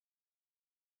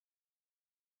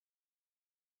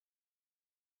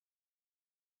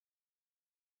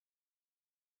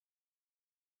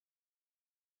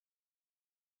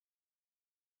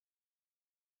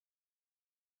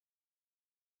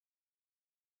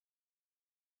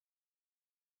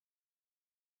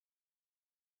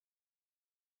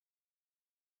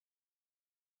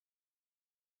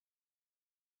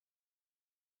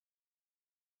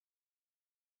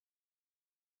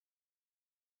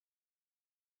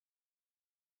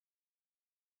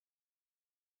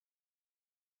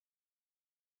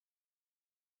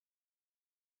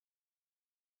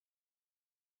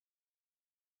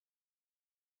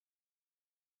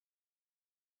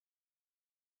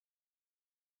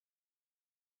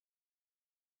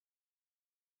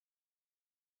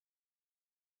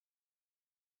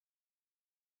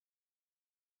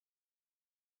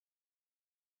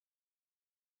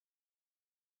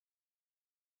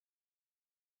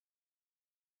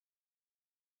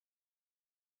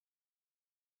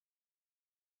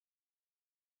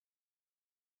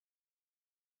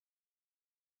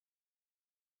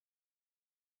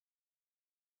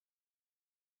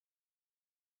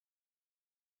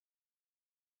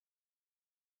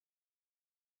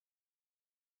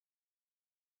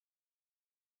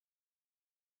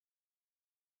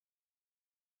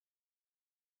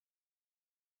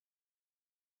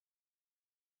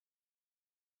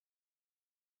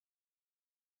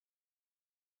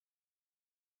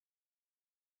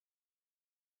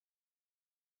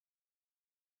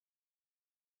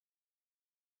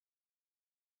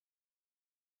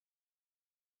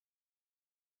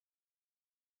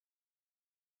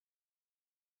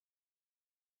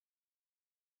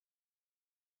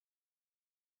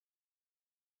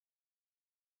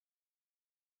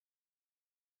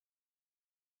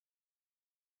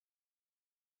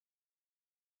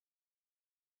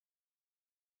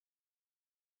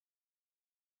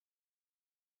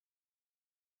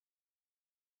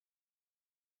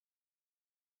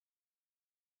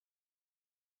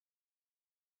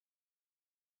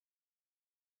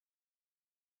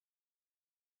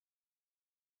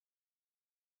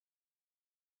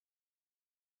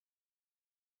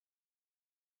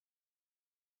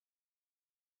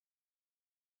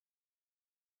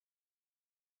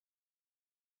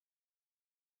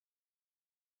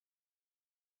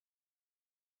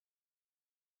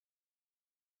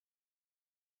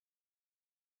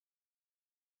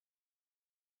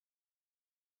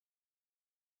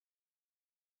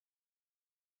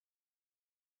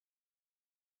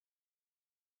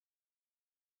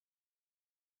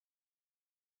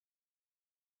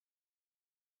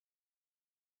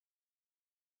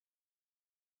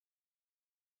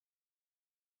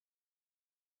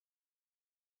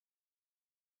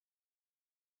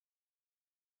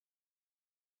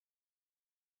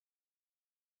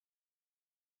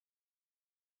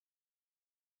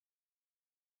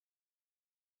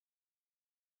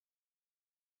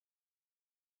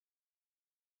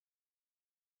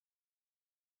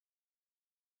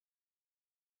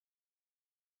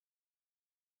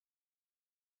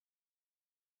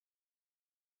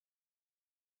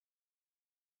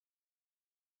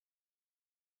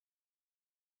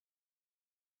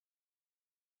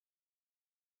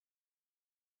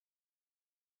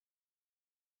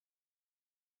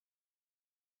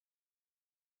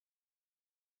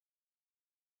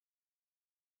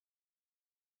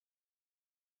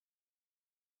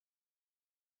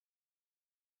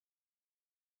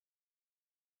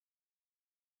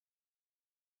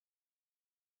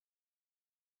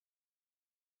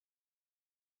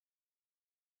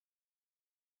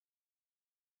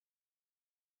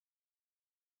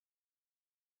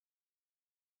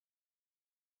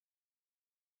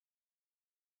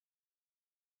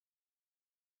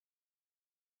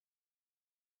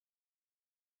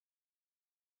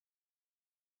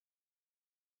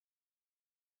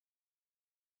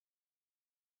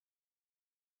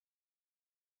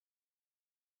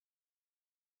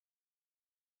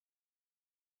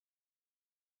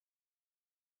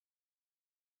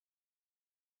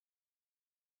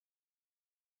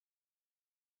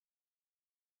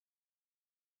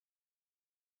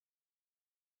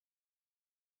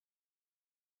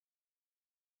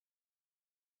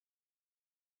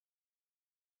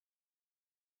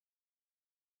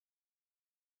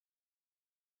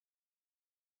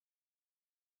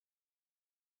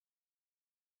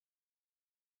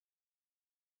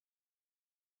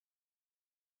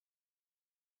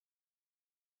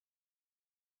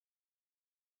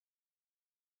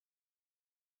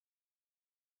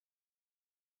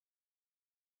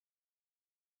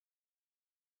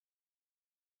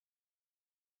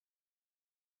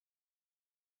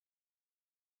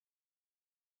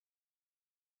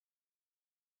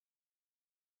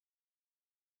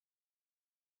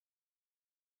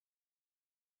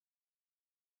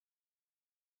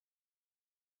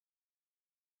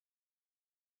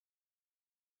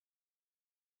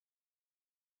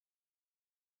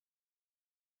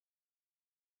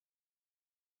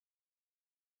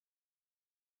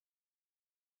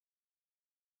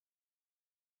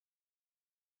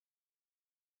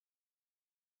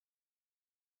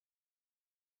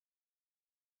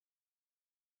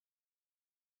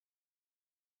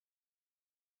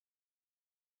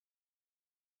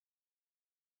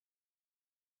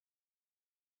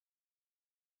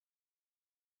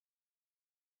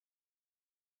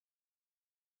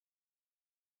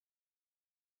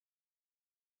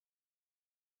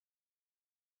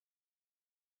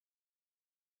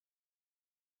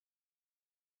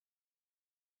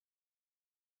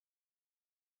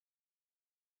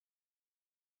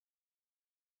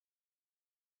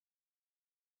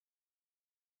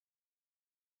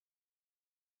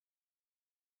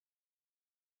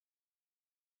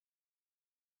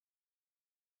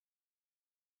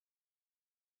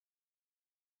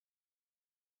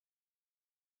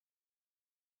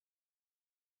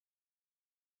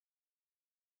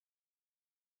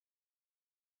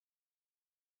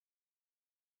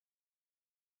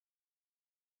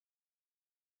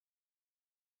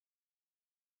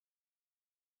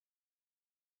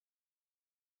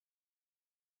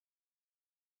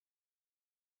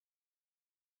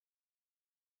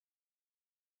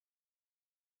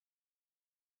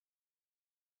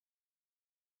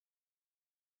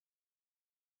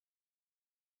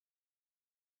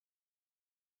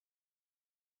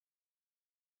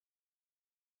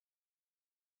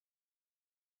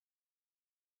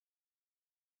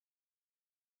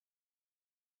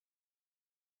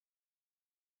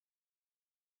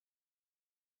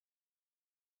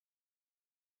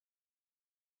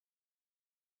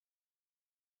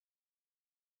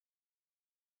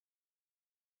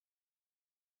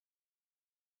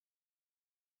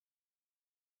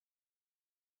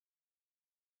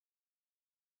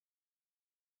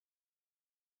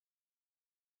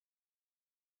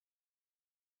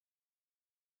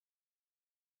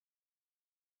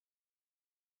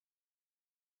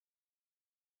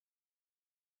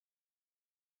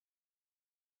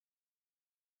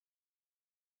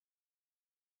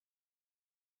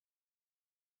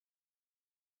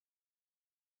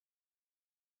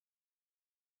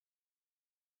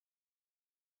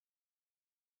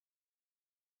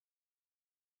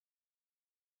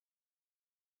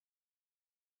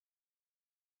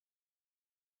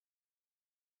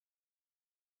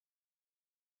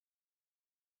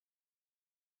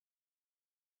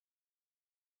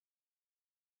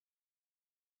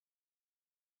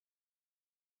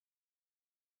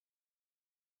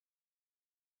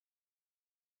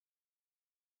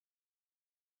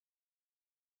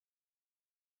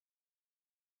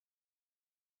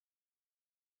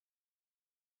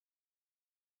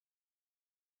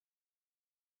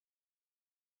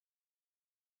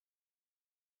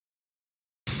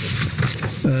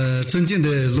尊敬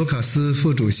的卢卡斯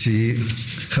副主席，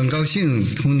很高兴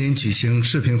同您举行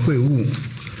视频会晤。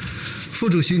副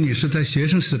主席女士在学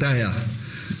生时代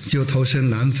就投身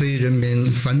南非人民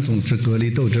反种族隔离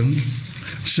斗争，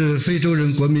是非洲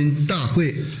人国民大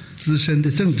会资深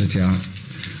的政治家。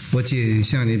我谨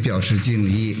向您表示敬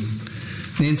意。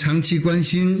您长期关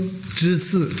心支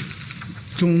持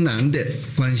中南的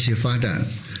关系发展，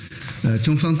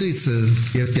中方对此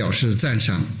也表示赞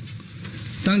赏。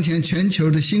当前全球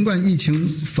的新冠疫情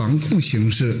防控形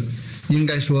势应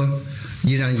该说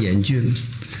依然严峻，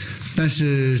但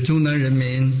是中南人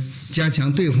民加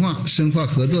强对话、深化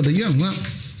合作的愿望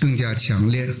更加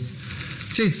强烈。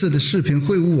这次的视频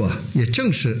会晤也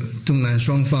正是中南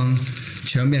双方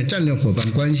全面战略伙伴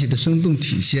关系的生动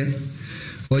体现。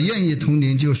我愿意同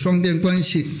您就双边关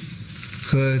系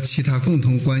和其他共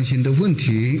同关心的问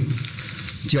题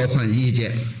交换意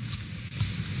见。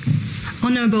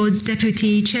Honorable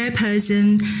Deputy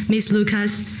Chairperson, Ms.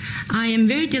 Lucas, I am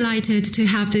very delighted to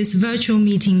have this virtual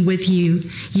meeting with you.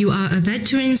 You are a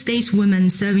veteran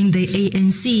stateswoman serving the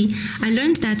ANC. I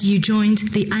learned that you joined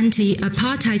the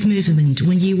anti-apartheid movement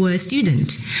when you were a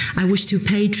student. I wish to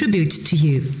pay tribute to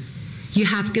you. You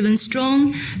have given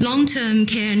strong, long-term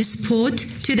care and support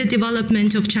to the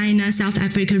development of China-South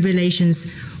Africa relations,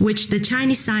 which the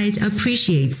Chinese side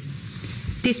appreciates.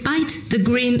 Despite the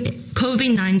grim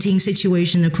COVID-19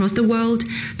 situation across the world,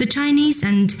 the Chinese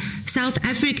and South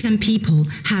African people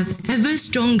have ever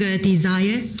stronger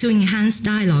desire to enhance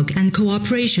dialogue and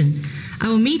cooperation.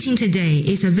 Our meeting today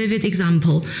is a vivid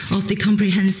example of the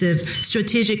comprehensive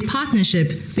strategic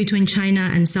partnership between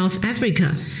China and South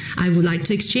Africa. I would like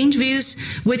to exchange views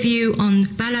with you on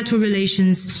bilateral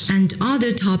relations and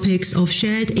other topics of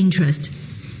shared interest.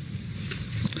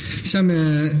 下面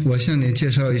我向您介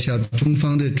绍一下中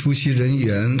方的出席人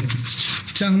员：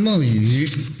张茂宇，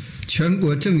全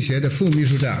国政协的副秘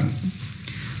书长。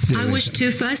I wish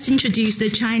to first introduce the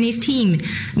Chinese team.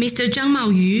 Mr. Zhang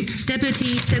Maoyu,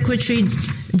 Deputy Secretary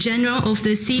General of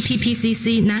the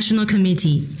CPPCC National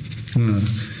Committee.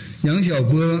 杨晓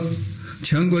波，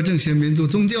全国政协民族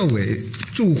宗教委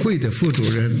驻会的副主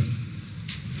任。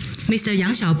Mr.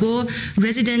 Yang Xiaobo,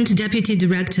 Resident Deputy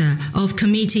Director of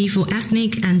Committee for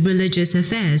Ethnic and Religious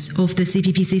Affairs of the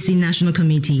CPPCC National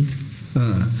Committee.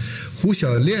 胡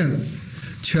小练，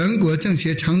全国政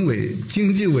协常委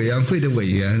经济委员会的委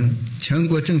员，全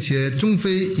国政协中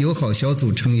非友好小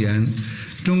组成员，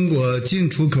中国进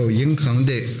出口银行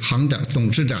的行长、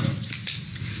董事长。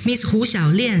Ms. Hu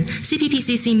Xiaolian,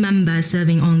 CPPCC member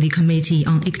serving on the Committee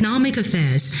on Economic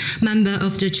Affairs, member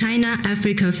of the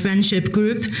China-Africa Friendship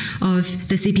Group of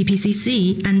the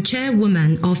CPPCC, and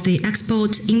chairwoman of the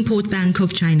Export-Import Bank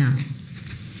of China.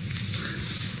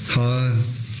 好，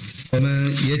我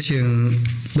们也请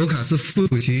卢卡斯副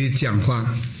主席讲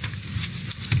话。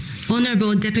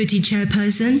Honorable Deputy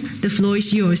Chairperson, the floor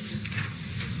is yours.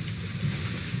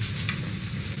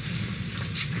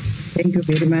 Thank you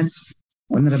very much,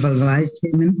 Honorable Vice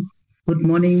Chairman. Good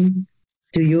morning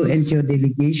to you and your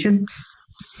delegation.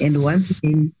 And once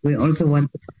again, we also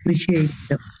want to appreciate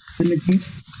the opportunity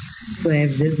to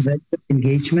have this virtual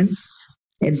engagement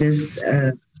at this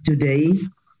today,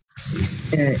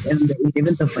 on the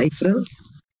 11th of April.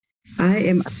 I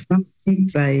am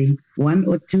accompanied by one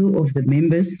or two of the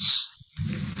members,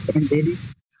 and that is,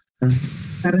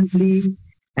 currently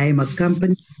I am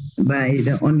accompanied by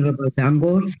the Honorable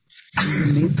Dangor,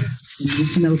 the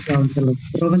National Council of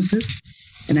Provinces,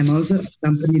 and I'm also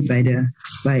accompanied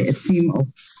by a team of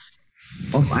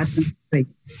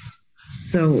administrators.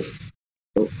 So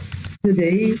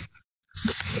today,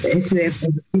 as we have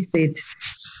already said,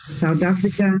 South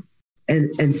Africa and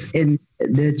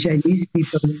the Chinese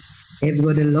people have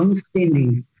got a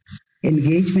long-standing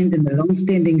engagement and a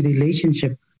long-standing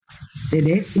relationship that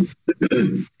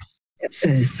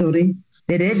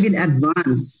have been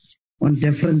advanced on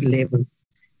different levels,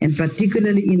 and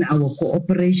particularly in our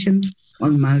cooperation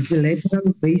on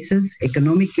multilateral basis,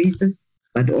 economic basis,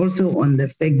 but also on the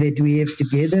fact that we have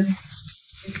together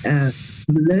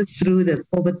lived through the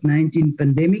COVID-19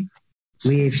 pandemic.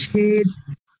 We have shared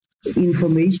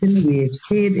information, we have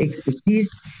shared expertise,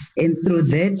 and through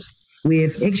that, we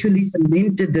have actually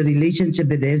cemented the relationship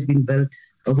that has been built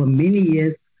over many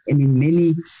years and in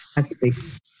many aspects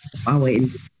of our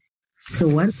industry. So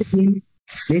once again,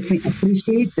 let me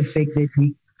appreciate the fact that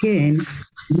we can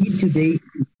meet today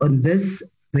on this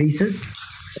basis,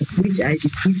 which I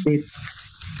believe that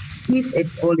if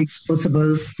at all it's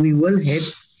possible, we will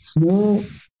have more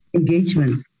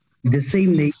engagements of the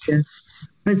same nature,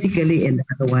 physically and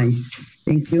otherwise.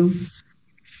 Thank you.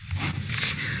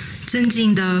 尊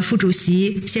敬的副主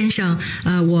席先生，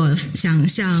我想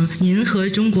向您和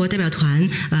中国代表团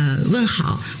问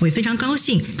好。我也非常高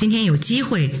兴今天有机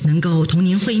会能够同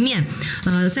您会面。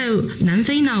在南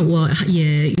非呢，我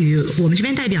也与我们这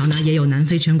边代表呢，也有南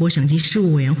非全国省级事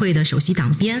务委员会的首席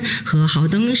党编和豪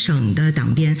登省的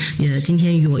党编，也今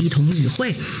天与我一同与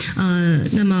会。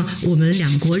那么我们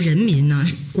两国人民呢，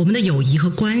我们的友谊和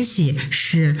关系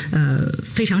是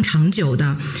非常长久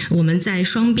的。我们在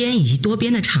双边以及多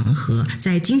边的场合，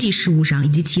在经济事务上以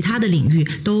及其他的领域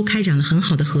都开展了很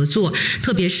好的合作，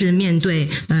特别是面对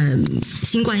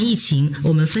新冠疫情，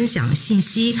我们分享信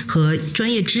息和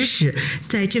专业知识，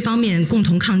在这方面共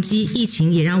同抗击疫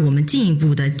情，也让我们进一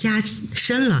步的加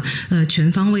深了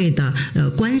全方位的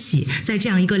关系。在这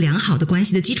样一个良好的关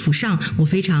系的基础上，我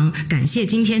非常感谢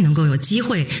今天能够有机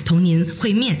会同您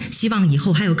会面，希望以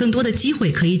后还有更多的机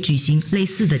会可以举行类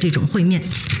似的这种会面。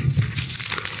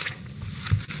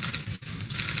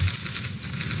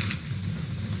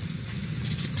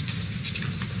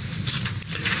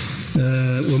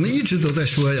我们一直都在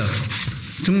说呀，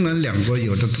中南两国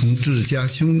有着同志加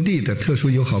兄弟的特殊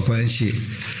友好关系。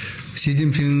习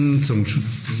近平总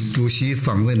主席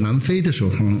访问南非的时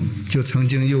候，就曾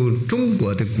经用中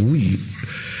国的古语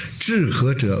“治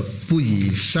和者不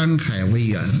以山海为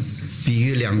远”，比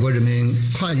喻两国人民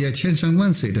跨越千山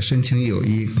万水的深情友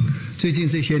谊。最近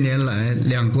这些年来，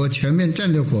两国全面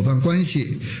战略伙伴关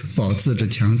系保持着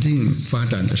强劲发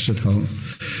展的势头。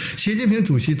习近平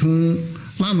主席同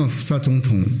拉马福萨总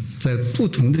统在不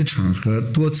同的场合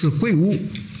多次会晤，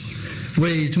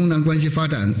为中南关系发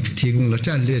展提供了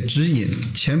战略指引。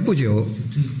前不久，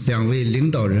两位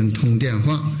领导人通电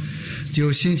话，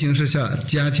就新形势下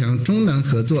加强中南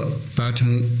合作达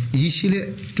成一系列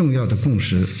重要的共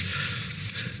识。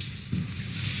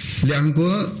两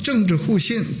国政治互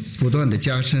信不断的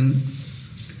加深，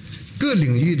各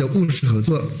领域的务实合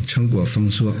作成果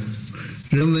丰硕，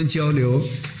人文交流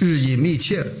日益密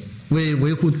切，为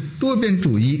维护多边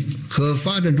主义和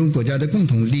发展中国家的共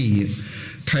同利益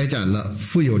开展了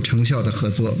富有成效的合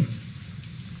作。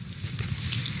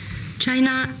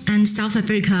China and South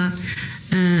Africa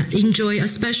enjoy a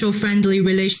special friendly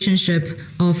relationship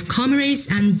of comrades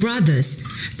and brothers.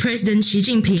 President Xi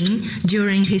Jinping,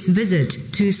 during his visit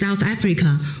to South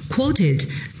Africa, quoted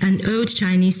an old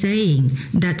Chinese saying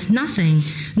that nothing,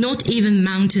 not even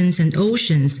mountains and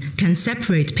oceans, can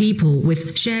separate people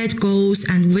with shared goals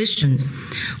and vision,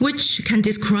 which can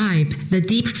describe the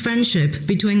deep friendship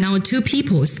between our two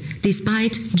peoples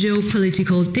despite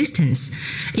geopolitical distance.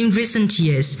 In recent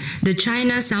years, the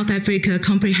China-South Africa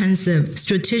Comprehensive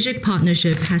Strategic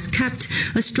Partnership has kept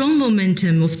a strong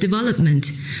momentum of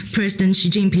development. President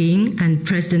Xi Jinping and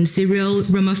President Cyril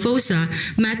Ramaphosa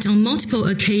met on multiple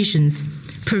occasions,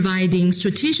 providing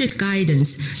strategic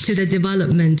guidance to the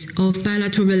development of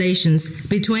bilateral relations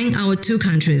between our two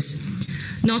countries.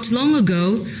 Not long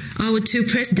ago, our two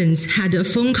presidents had a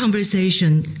phone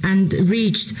conversation and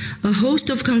reached a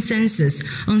host of consensus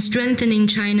on strengthening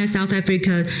China-South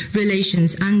Africa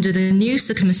relations under the new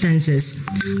circumstances.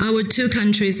 Our two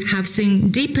countries have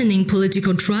seen deepening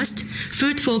political trust,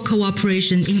 fruitful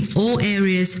cooperation in all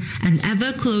areas, and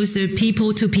ever closer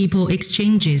people-to-people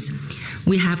exchanges.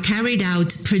 We have carried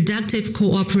out productive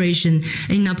cooperation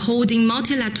in upholding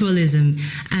multilateralism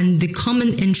and the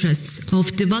common interests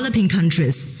of developing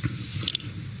countries.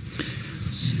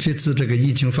 这次这个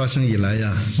疫情发生以来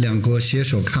呀，两国携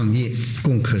手抗疫，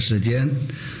共克时艰，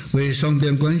为双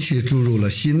边关系注入了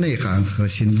新内涵和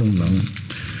新动能。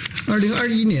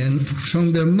2021年，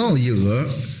双边贸易额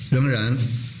仍然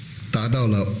达到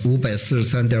了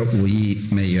543.5亿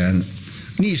美元，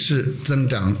逆势增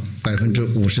长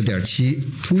50.7%，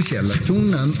凸显了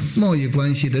中南贸易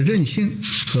关系的韧性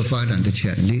和发展的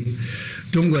潜力。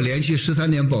中国连续13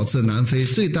年保持南非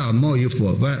最大贸易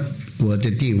伙伴国的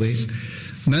地位，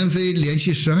南非连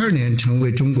续12年成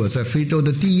为中国在非洲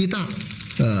的第一大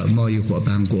贸易伙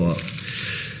伴国。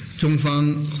中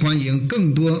方欢迎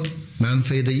更多南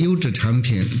非的优质产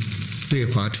品对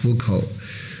华出口，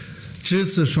支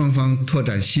持双方拓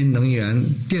展新能源、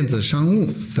电子商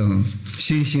务等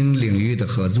新兴领域的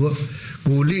合作，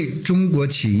鼓励中国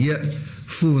企业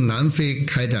赴南非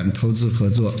开展投资合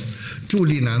作，助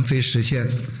力南非实现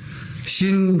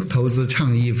新投资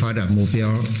倡议发展目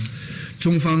标。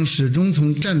中方始终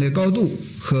从战略高度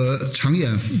和长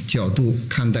远角度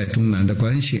看待中南的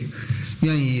关系，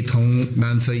愿意同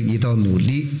南非一道努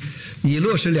力，以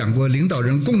落实两国领导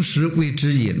人共识为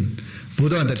指引，不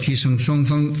断地提升双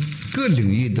方各领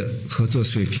域的合作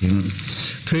水平，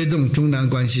推动中南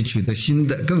关系取得新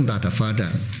的更大的发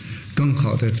展，更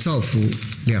好地造福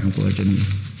两国人民。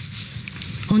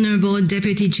Honorable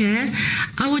Deputy Chair,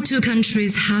 our two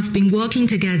countries have been working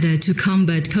together to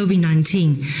combat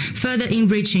COVID-19, further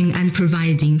enriching and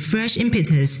providing fresh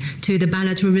impetus to the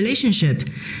bilateral relationship.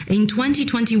 In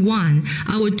 2021,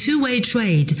 our two-way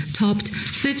trade topped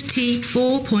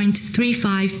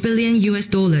 $54.35 billion,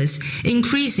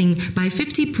 increasing by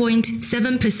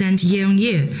 50.7%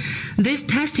 year-on-year. This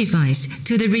testifies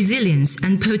to the resilience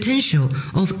and potential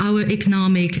of our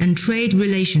economic and trade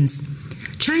relations.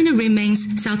 China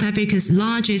remains South Africa's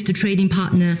largest trading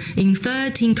partner in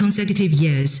 13 consecutive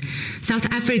years. South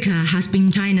Africa has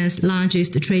been China's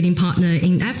largest trading partner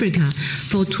in Africa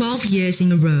for 12 years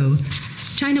in a row.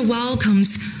 China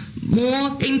welcomes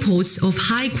more imports of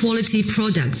high-quality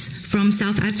products from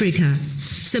South Africa,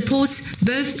 supports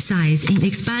both sides in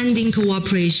expanding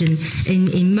cooperation in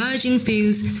emerging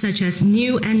fields such as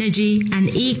new energy and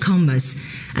e-commerce,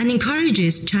 and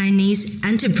encourages Chinese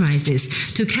enterprises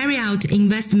to carry out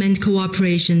investment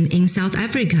cooperation in South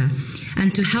Africa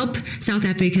and to help South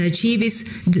Africa achieve its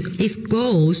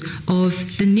goals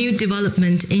of the New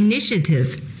Development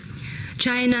Initiative.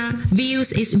 China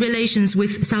views its relations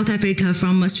with South Africa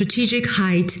from a strategic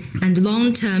height and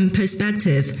long-term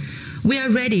perspective. We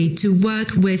are ready to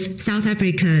work with South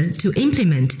Africa to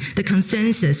implement the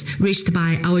consensus reached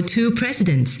by our two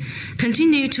presidents,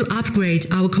 continue to upgrade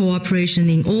our cooperation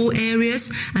in all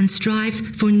areas, and strive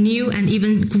for new and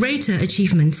even greater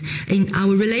achievements in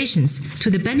our relations to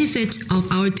the benefit of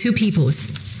our two peoples.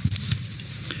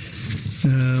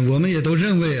 我们也都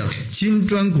认为金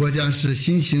砖国家是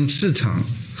新兴市场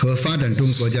和发展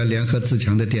中国家联合自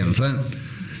强的典范，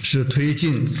是推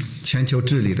进全球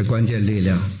治理的关键力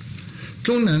量。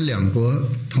中南两国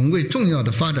同为重要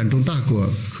的发展中大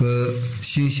国和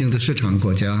新兴的市场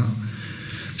国家，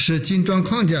是金砖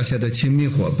框架下的亲密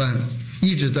伙伴，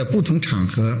一直在不同场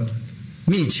合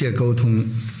密切沟通，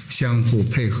相互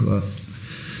配合。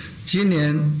今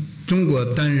年中国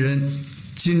担任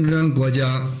金砖国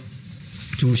家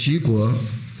主席国，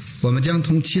我们将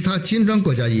同其他金砖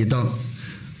国家一道，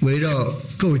围绕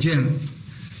构建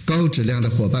高质量的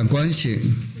伙伴关系，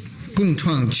共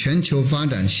创全球发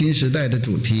展新时代的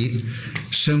主题，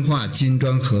深化金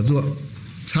砖合作，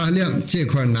擦亮这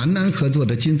块南南合作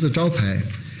的金字招牌，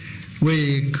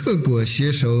为各国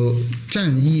携手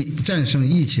战胜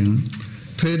疫情，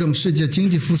推动世界经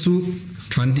济复苏，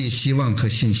传递希望和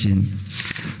信心。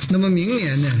那么明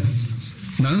年呢，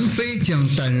南非将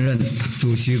担任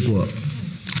主席国，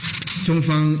中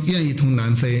方愿意同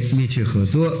南非密切合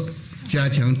作，加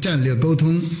强战略沟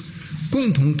通，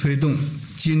共同推动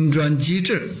金砖机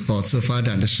制保持发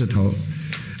展的势头，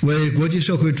为国际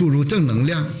社会注入正能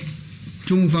量。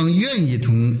中方愿意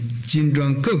同金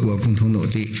砖各国共同努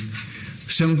力，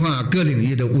深化各领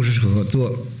域的务实合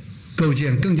作，构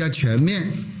建更加全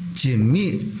面、紧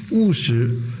密、务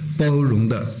实、包容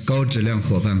的高质量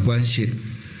伙伴关系，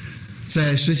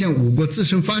在实现五国自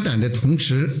身发展的同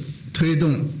时，推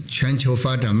动全球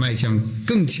发展迈向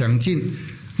更强劲、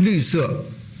绿色、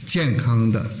健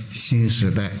康的新时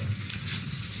代。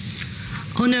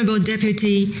Honorable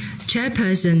Deputy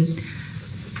Chairperson,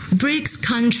 BRICS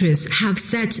countries have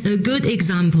set a good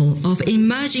example of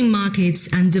emerging markets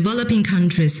and developing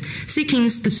countries seeking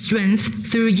strength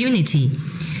through unity.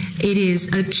 It is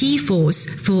a key force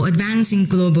for advancing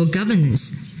global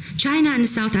governance. China and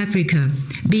South Africa,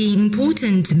 being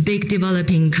important big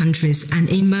developing countries and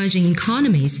emerging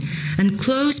economies and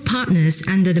close partners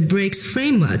under the BRICS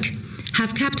framework,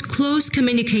 have kept close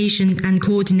communication and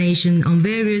coordination on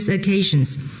various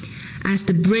occasions. As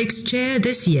the BRICS chair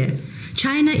this year,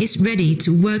 China is ready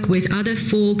to work with other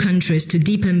four countries to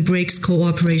deepen BRICS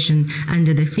cooperation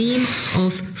under the theme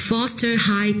of Foster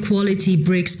High-Quality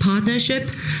BRICS Partnership,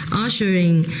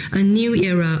 ushering a new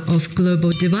era of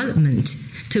global development,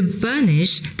 to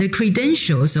burnish the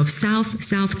credentials of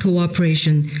South-South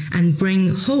cooperation and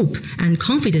bring hope and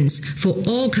confidence for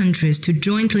all countries to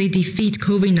jointly defeat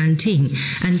COVID-19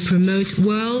 and promote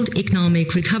world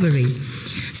economic recovery.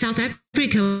 South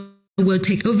Africa will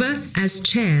take over as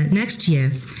chair next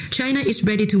year. China is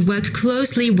ready to work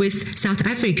closely with South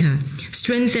Africa,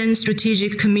 strengthen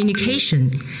strategic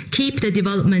communication, keep the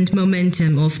development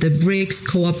momentum of the BRICS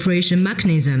cooperation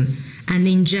mechanism, and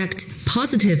inject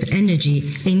positive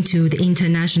energy into the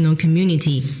international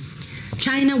community.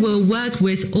 China will work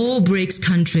with all BRICS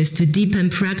countries to deepen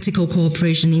practical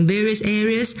cooperation in various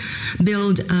areas,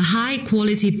 build a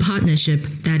high-quality partnership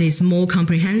that is more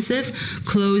comprehensive,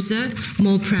 closer,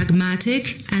 more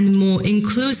pragmatic, and more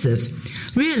inclusive,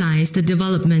 realize the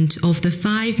development of the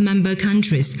 5 member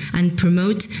countries, and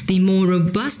promote the more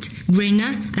robust,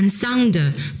 greener, and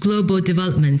sounder global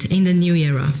development in the new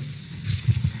era.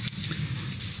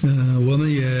 我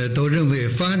们也都认为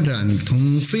发展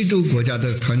同非洲国家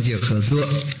的团结合作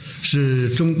是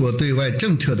中国对外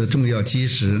政策的重要基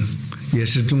石，也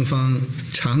是中方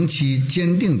长期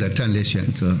坚定的战略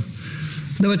选择。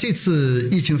那么这次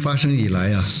疫情发生以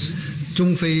来啊，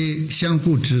中非相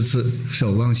互支持，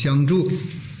守望相助，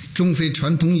中非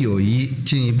传统友谊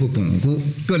进一步巩固，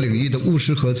各领域的务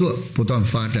实合作不断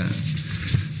发展。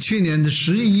去年的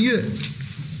11月，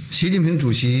习近平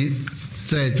主席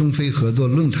在中非合作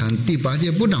论坛第8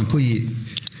届部长会议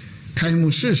开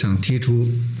幕式上提出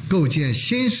构建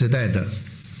新时代的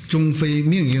中非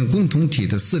命运共同体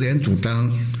的4点主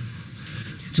张，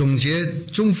总结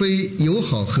中非友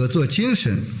好合作精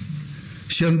神，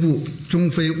宣布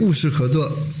中非务实合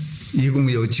作一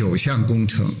共有9项工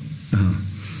程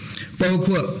包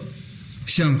括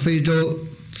向非洲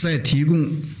再提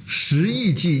供10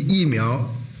亿剂疫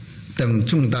苗等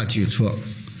重大举措，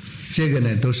这个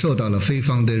呢都受到了非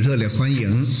方的热烈欢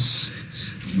迎。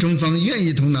中方愿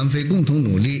意同南非共同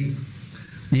努力，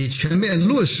以全面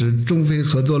落实中非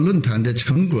合作论坛的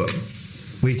成果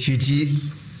为契机，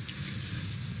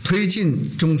推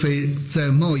进中非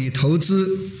在贸易投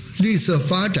资、绿色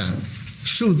发展、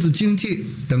数字经济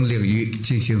等领域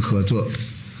进行合作，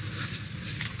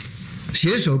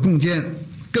携手共建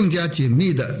更加紧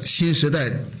密的新时代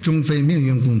中非命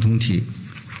运共同体，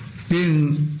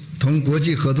并同国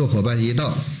际合作伙伴一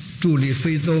道，助力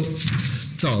非洲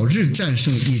早日战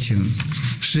胜疫情，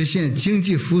实现经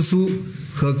济复苏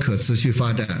和可持续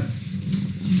发展。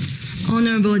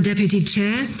Honorable Deputy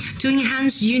Chair, to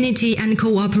enhance unity and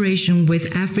cooperation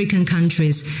with African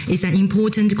countries is an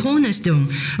important cornerstone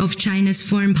of China's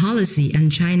foreign policy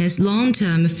and China's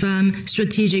long-term firm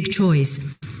strategic choice.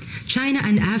 China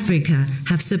and Africa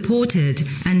have supported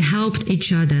and helped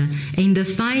each other in the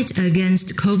fight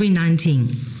against COVID-19.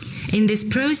 In this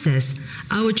process,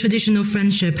 our traditional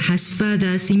friendship has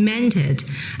further cemented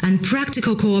and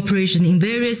practical cooperation in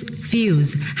various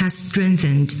fields has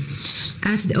strengthened.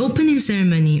 At the opening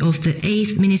ceremony of the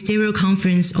 8th Ministerial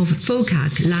Conference of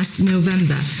FOCAC last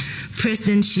November,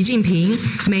 President Xi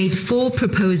Jinping made 4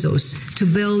 proposals to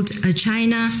build a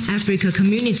China-Africa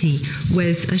community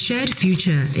with a shared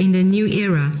future in the new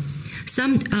era,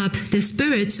 summed up the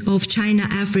spirit of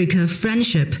China-Africa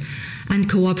friendship and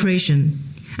cooperation,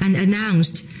 and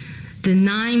announced the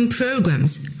 9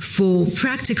 programs for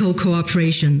practical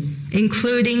cooperation,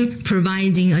 including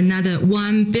providing another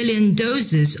 1 billion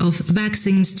doses of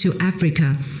vaccines to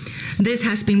Africa. This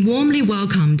has been warmly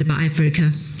welcomed by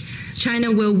Africa.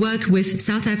 China will work with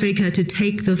South Africa to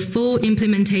take the full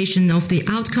implementation of the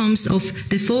outcomes of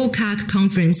the FOCAC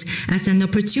conference as an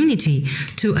opportunity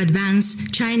to advance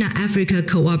China-Africa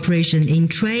cooperation in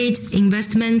trade,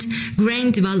 investment,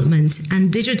 grain development,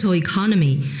 and digital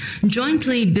economy,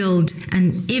 jointly build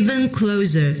an even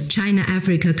closer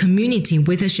China-Africa community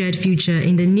with a shared future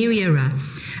in the new era,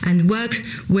 and work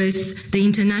with the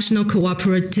international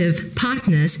cooperative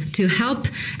partners to help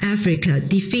Africa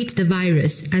defeat the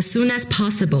virus as soon as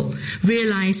possible,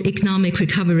 realize economic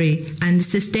recovery and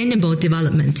sustainable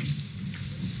development.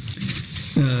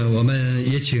 我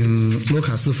们也请卢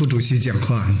卡斯副主席讲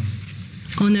话。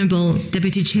Honorable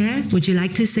Deputy Chair, would you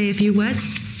like to say a few words?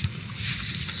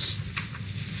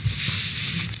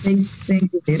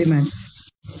 Thank you very much.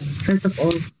 First of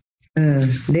all,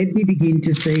 let me begin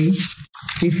to say,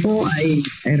 before I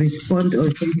respond or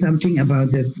say something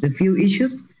about the few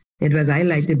issues that was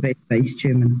highlighted by Vice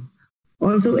Chairman.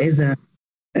 Also, as a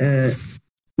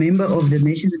member of the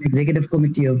National Executive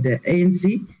Committee of the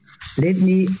ANC, let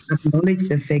me acknowledge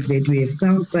the fact that we have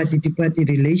sound party-to-party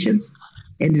relations,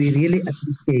 and we really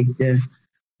appreciate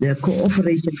the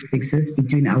cooperation that exists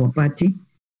between our party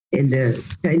and the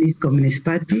Chinese Communist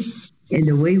Party, and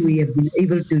the way we have been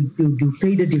able to do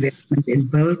further development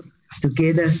and build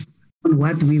together on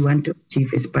what we want to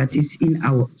achieve as parties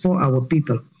for our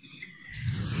people.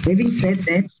 Having said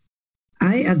that,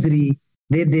 I agree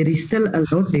that there is still a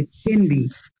lot that can be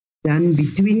done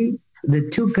between the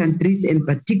two countries, and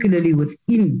particularly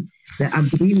within the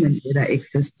agreements that are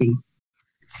existing.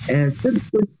 Since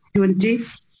 2020,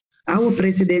 our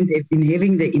president has been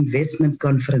having the investment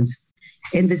conference,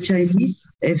 and the Chinese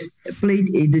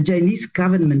the Chinese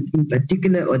government in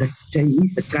particular, or the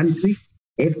country,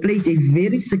 have played a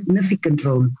very significant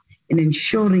role in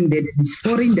ensuring that this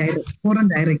foreign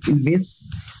direct investment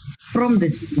from the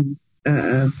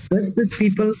business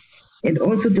people, and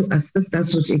also to assist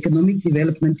us with economic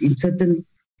development in certain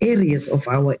areas of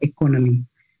our economy.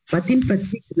 But in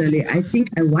particularly, I think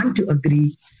I want to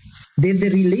agree that the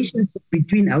relationship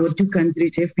between our two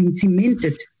countries have been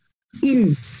cemented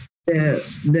in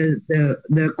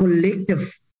the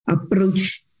collective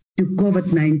approach to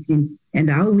COVID-19 and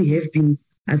how we have been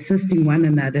assisting one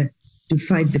another to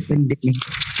fight the pandemic.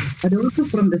 But also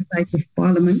from the side of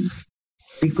Parliament,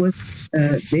 because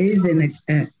there is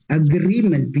an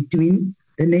agreement between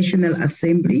the National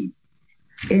Assembly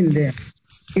and the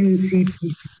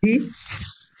NCOP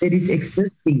that is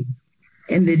existing,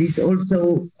 and there is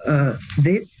also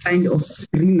that kind of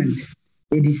agreement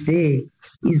that is there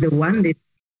is the one that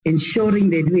ensuring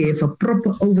that we have a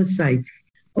proper oversight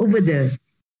over the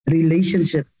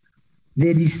relationship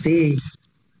that is there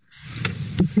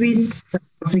between South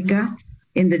Africa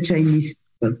and the Chinese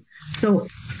people. So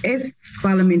as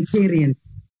parliamentarians,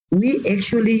 we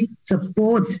actually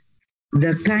support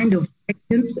the kind of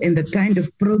actions and the kind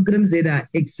of programs that are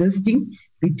existing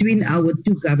between our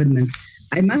two governments.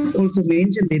 I must also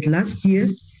mention that last year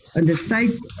on the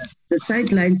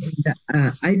sidelines of the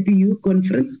IPU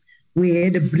conference, we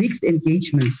had a BRICS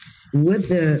engagement with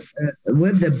the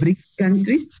BRICS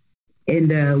countries,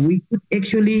 and we could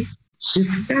actually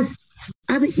discuss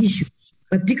other issues,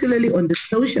 particularly on the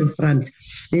social front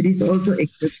that is also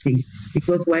existing.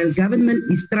 Because while government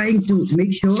is trying to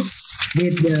make sure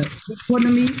that the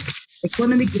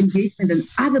economic engagement and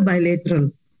other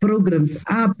bilateral programs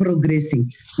are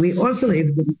progressing, we also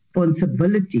have the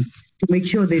responsibility to make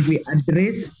sure that we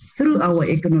address through our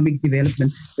economic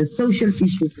development the social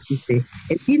issues that is there.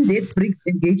 And in that BRICS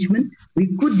engagement,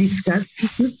 we could discuss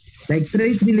issues like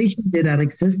trade relations that are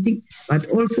existing, but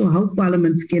also how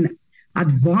parliaments can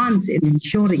advance in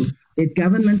ensuring that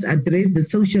governments address the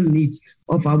social needs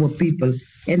of our people.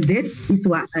 And that is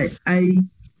why I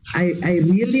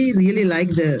really, really like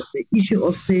the issue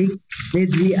of saying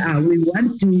that we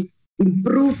want to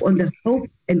improve on the hope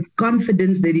and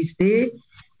confidence that is there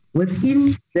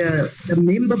within the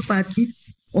member parties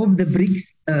of the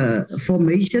BRICS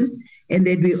formation, and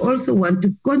that we also want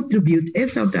to contribute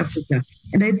as South Africa.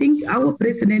 And I think our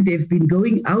president have been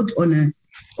going out on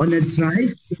a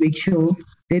drive to make sure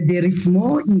that there is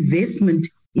more investment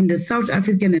in the South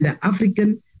African and the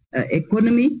African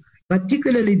economy,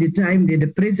 particularly the time that the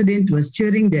president was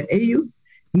chairing the AU.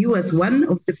 He was one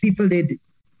of the people that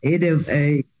had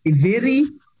a very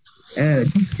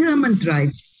determined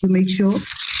drive to make sure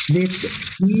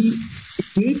that we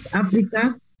engage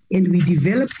Africa and we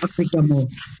develop Africa more.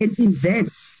 And in that,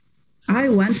 I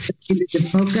want to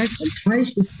focus, and I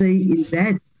should say in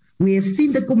that, we have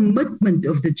seen the commitment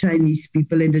of the Chinese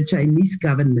people and the Chinese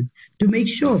government to make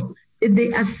sure that they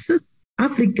assist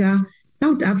Africa,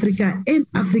 South Africa, and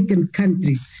African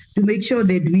countries to make sure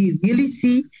that we really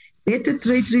see better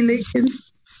trade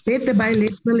relations, better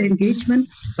bilateral engagement,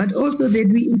 but also that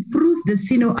we improve the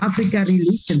Sino-Africa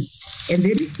relations. And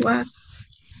that is why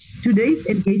today's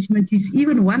engagement is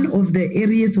even one of the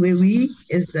areas where we,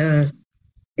 as the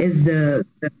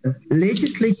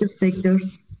legislative sector,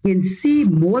 can see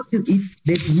more to it,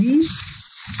 that we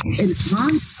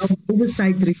enhance our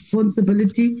oversight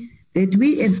responsibility, that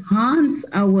we enhance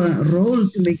our role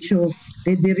to make sure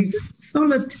that there is a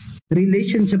solid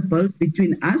relationship built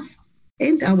between us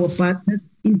and our partners,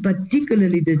 in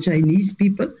particularly the Chinese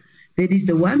people, that is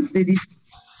the ones that is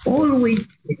always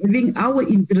having our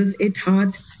interests at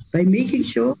heart by making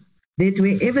sure that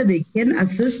wherever they can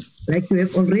assist, like you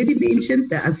have already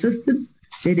mentioned, the assistance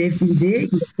that have been there in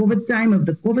the COVID time of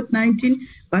the COVID-19,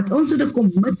 but also the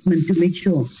commitment to make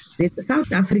sure that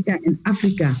South Africa and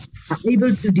Africa are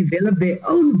able to develop their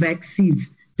own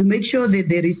vaccines, to make sure that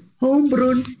there is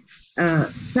homegrown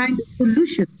kind of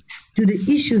solution to the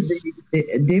issues that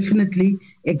is definitely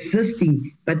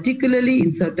existing, particularly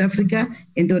in South Africa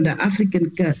and on the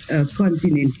African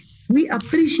continent. We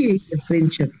appreciate the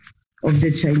friendship of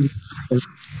the Chinese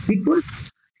people, because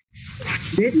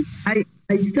then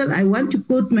I want to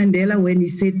quote Mandela when he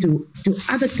said to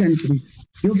other countries,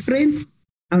 your friends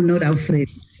are not our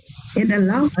friends, and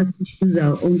allow us to choose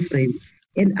our own friends.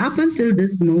 And up until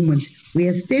this moment, we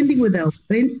are standing with our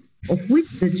friends, of which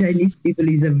the Chinese people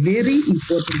is a very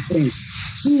important friend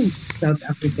to South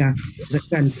Africa as a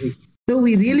country. So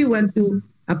we really want to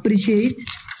appreciate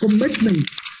commitment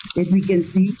that we can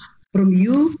see from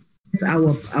you as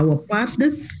our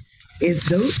partners, as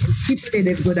those people that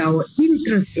have got our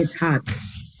interests at heart.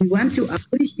 We want to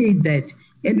appreciate that.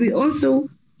 And we also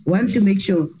want to make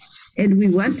sure, and we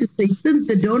want to say, since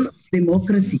the dawn of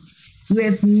democracy, you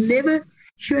have never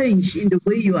changed in the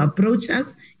way you approach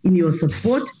us, in your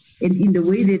support, and in the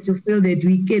way that you feel that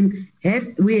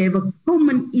we have a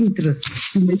common interest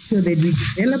to make sure that we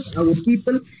develop our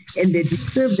people and that we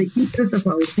serve the interests of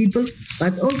our people,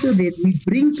 but also that we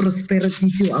bring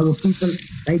prosperity to our people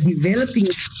by developing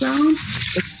a sound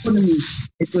economy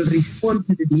that will respond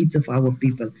to the needs of our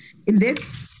people. In that,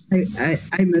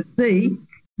 I must say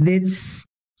that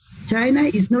China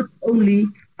is not only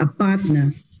a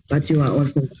partner, but you are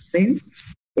also a friend,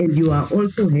 and you are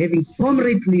also having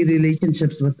comradely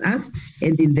relationships with us.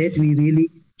 And in that, we really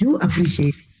do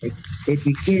appreciate that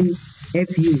we can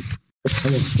have you as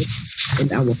our friend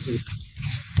and our host.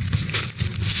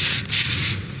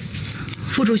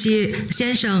 副主席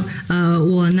先生，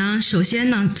我呢，首先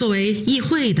呢，作为议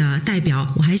会的代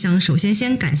表，我还想首先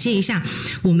先感谢一下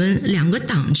我们两个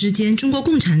党之间，中国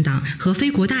共产党和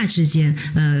非国大之间，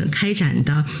开展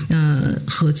的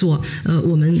合作，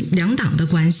我们两党的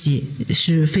关系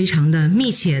是非常的密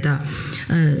切的，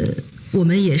我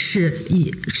们也是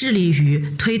致力于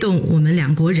推动我们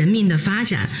两国人民的发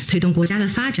展，推动国家的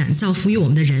发展，造福于我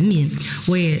们的人民。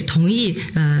我也同意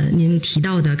您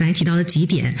刚才提到的几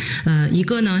点，一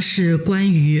个呢是关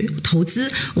于投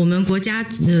资，我们国家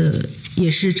也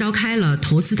是召开了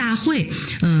投资大会，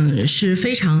是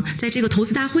非常在这个投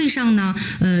资大会上呢，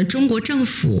中国政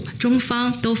府中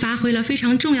方都发挥了非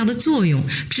常重要的作用，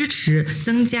支持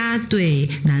增加对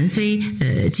南非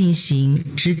进行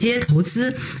直接投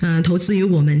资，投资于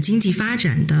我们经济发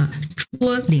展的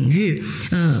多领域。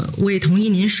我也同意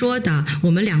您说的，我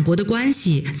们两国的关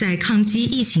系在抗击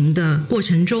疫情的过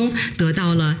程中得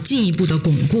到了进一步的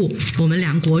巩固，我们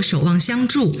两国守望相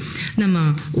助。那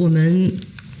么我们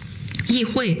议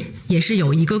会也是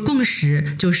有一个共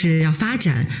识，就是要发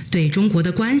展对中国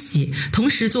的关系。同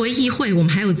时，作为议会，我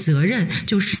们还有责任，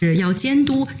就是要监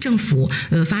督政府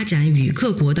发展与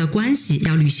各国的关系，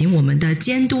要履行我们的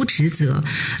监督职责。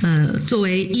作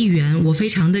为议员，我非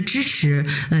常的支持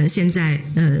现在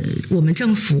我们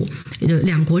政府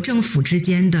两国政府之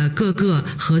间的各个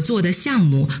合作的项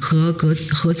目和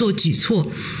合作举措。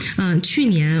去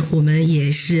年我们也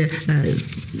是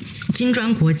金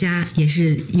砖国家也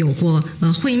是有过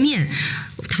会面，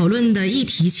讨论的议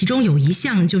题其中有一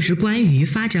项就是关于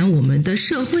发展我们的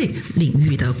社会领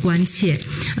域的关切。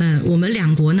我们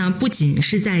两国呢不仅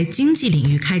是在经济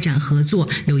领域开展合作，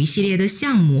有一系列的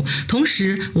项目，同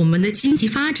时我们的经济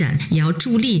发展也要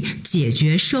助力解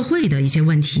决社会的一些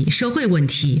问题，社会问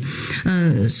题。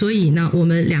所以呢，我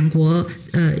们两国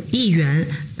议员。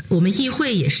我们议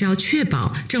会也是要确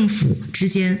保政府之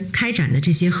间开展的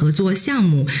这些合作项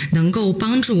目能够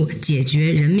帮助解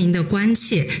决人民的关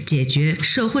切，解决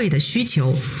社会的需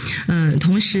求。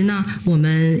同时呢，我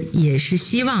们也是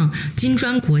希望金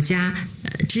砖国家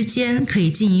之间可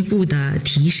以进一步的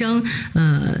提升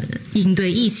应对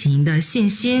疫情的信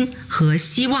心和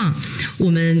希望。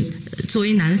我们作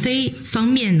为南非方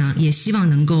面呢，也希望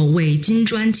能够为金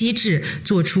砖机制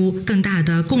做出更大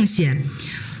的贡献。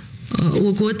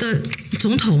我国的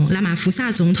总统拉马福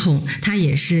萨总统，他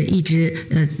也是一直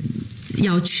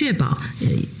要确保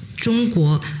中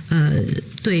国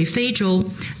对非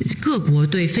洲各国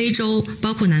对非洲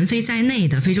包括南非在内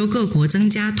的非洲各国增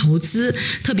加投资，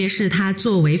特别是他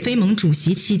作为非盟主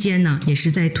席期间呢，也是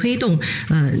在推动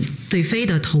对非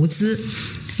的投资。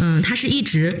他是一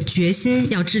直决心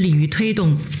要致力于推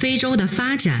动非洲的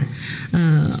发展。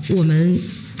我们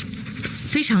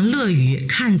非常乐于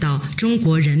看到中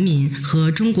国人民和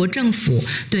中国政府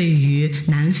对于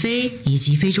南非以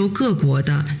及非洲各国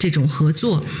的这种合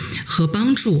作和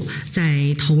帮助，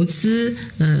在投资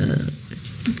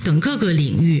等各个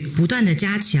领域不断的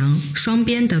加强双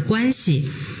边的关系。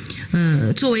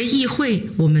作为议会，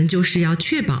我们就是要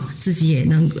确保自己也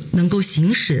能够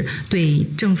行使对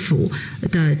政府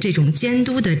的这种监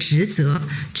督的职责，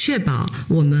确保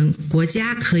我们国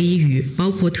家可以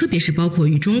特别是包括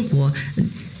与中国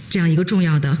这样一个重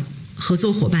要的合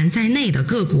作伙伴在内的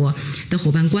各国的伙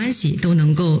伴关系都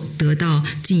能够得到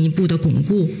进一步的巩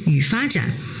固与发展。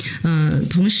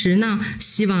同时呢，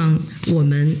希望我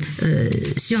们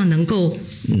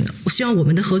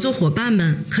的合作伙伴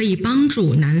们可以帮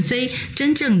助南非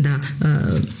真正的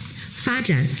发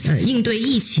展应对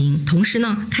疫情，同时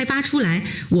呢，开发出来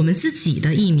我们自己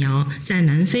的疫苗，在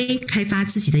南非开发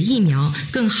自己的疫苗，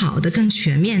更好的、更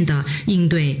全面的应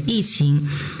对疫情。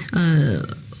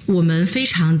我们非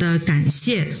常的感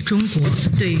谢中国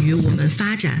对于我们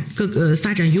发展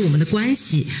与我们的关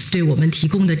系对我们提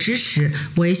供的支持。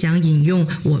我也想引用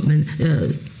我们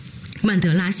曼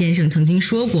德拉先生曾经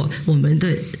说过，我们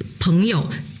的朋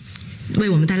友为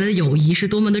我们带来的友谊是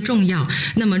多么的重要。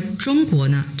那么中国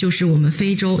呢，就是我们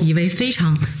非洲一位非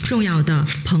常重要的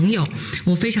朋友。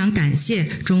我非常感谢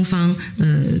中方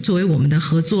作为我们的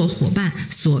合作伙伴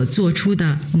所做出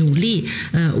的努力。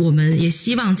我们也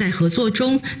希望在合作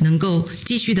中能够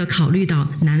继续的考虑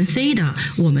到南非的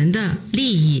我们的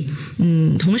利益。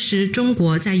同时中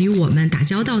国在与我们打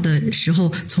交道的时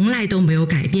候，从来都没有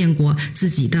改变过自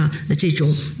己的这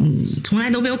种从来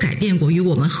都没有改变过与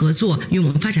我们合作与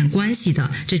我们发展关系系的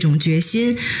这种决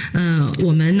心。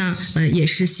我们呢，也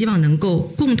是希望能够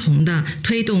共同的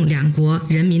推动两国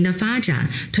人民的发展，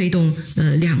推动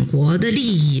两国的利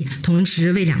益，同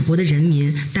时为两国的人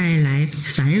民带来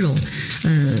繁荣。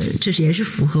这也是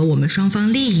符合我们双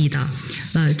方利益的。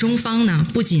中方呢，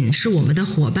不仅是我们的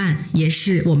伙伴，也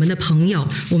是我们的朋友，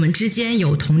我们之间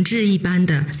有同志一般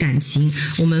的感情，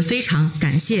我们非常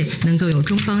感谢能够有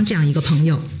中方这样一个朋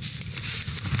友。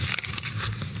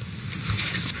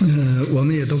我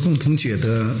们也都共同觉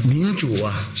得民主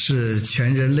啊是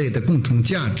全人类的共同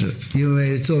价值，因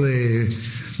为作为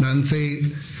南非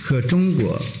和中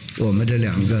国，我们这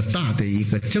两个大的一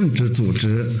个政治组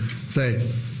织在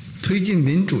推进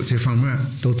民主这方面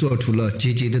都做出了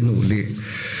积极的努力。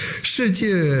世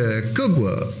界各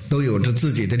国都有着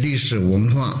自己的历史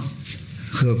文化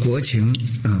和国情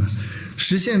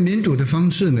实现民主的方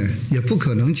式呢也不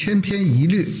可能千篇一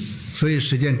律，所以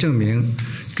实践证明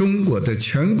中国的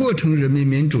全过程人民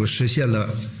民主实现了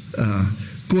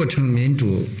过程民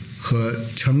主和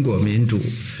成果民主，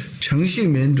程序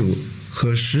民主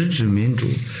和实质民主，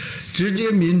直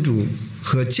接民主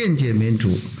和间接民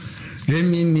主，人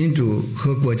民民主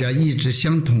和国家意志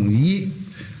相统一，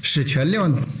是全链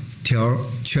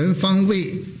条、全方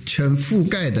位、全覆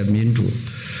盖的民主，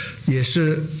也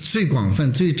是最广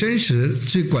泛、最真实、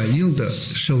最管用的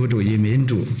社会主义民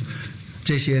主。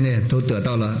这些呢，都得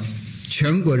到了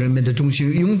全国人民的衷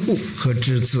心拥护和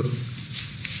支持。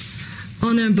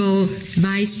Honorable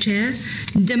Vice Chair,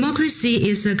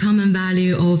 democracy is a common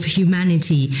value of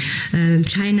humanity.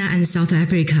 China and South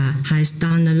Africa has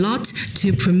done a lot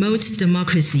to promote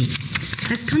democracy.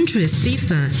 As countries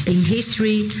differ in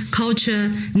history, culture,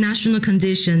 national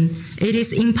condition, it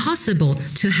is impossible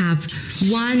to have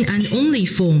one and only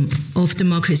form of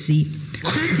democracy.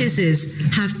 Practices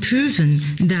have proven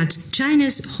that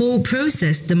China's whole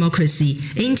process democracy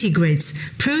integrates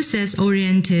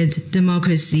process-oriented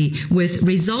democracy with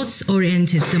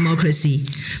results-oriented democracy,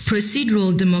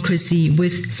 procedural democracy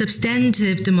with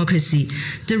substantive democracy,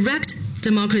 direct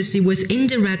democracy with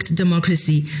indirect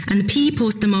democracy, and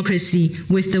people's democracy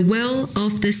with the will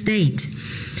of the state.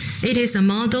 It is a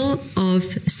model of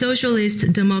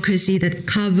socialist democracy that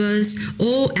covers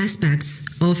all aspects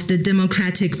of the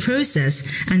democratic process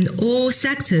and all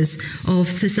sectors of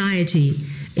society.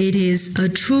 It is a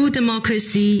true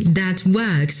democracy that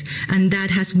works and that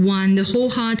has won the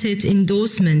wholehearted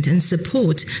endorsement and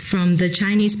support from the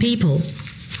Chinese people.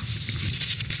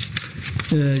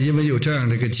 因为有这样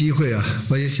的一个机会啊，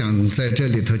我也想在这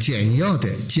里头简要的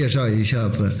介绍一下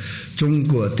子中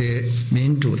国的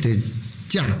民主的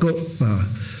架构啊。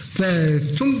在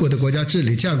中国的国家治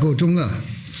理架构中啊，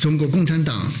中国共产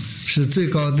党是最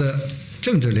高的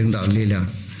政治领导力量，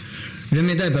人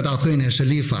民代表大会呢是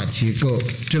立法机构，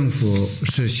政府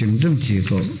是行政机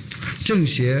构，政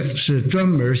协是专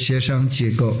门协商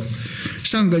机构。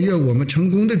上个月我们成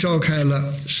功的召开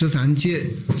了13届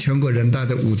全国人大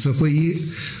的5次会议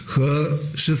和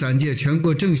13届全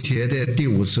国政协的第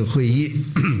5次会议。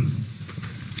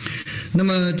那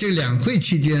么这两会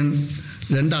期间，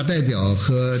人大代表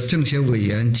和政协委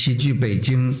员齐聚北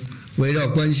京，围绕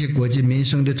关系国计民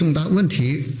生的重大问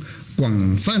题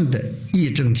广泛的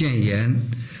议政建言，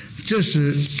这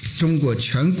是中国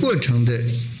全过程的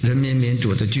人民民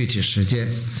主的具体实践。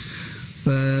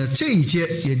这一届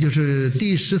也就是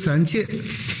第13届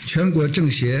全国政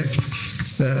协，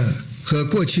和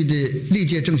过去的历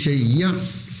届政协一样，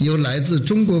由来自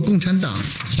中国共产党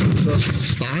和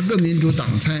8个民主党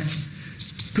派、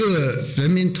各人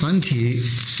民团体、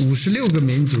56个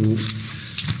民族、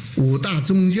5大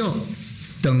宗教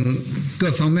等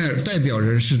各方面代表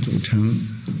人士组成。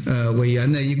委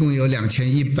员呢一共有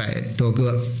2100多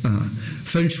个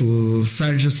分属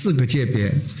34个界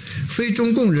别，非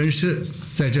中共人士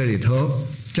在这里头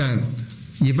占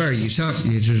一半以上，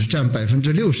也就是占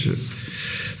60%。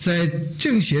在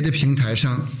政协的平台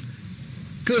上，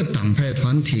各党派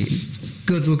团体、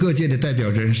各族各界的代表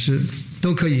人士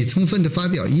都可以充分的发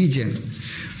表意见，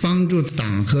帮助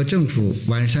党和政府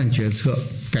完善决策、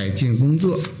改进工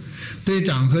作，对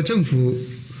党和政府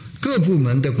各部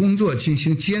门的工作进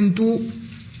行监督。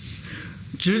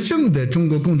执政的中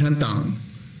国共产党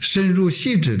深入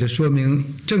细致地说明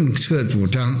政策主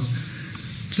张，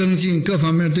增进各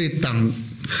方面对党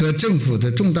和政府的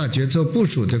重大决策部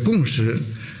署的共识，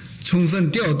充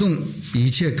分调动一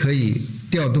切可以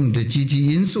调动的积极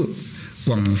因素，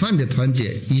广泛地团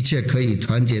结一切可以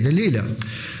团结的力量，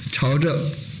朝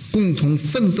着共同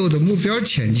奋斗的目标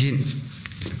前进。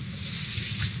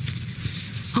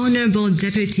Honorable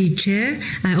Deputy Chair,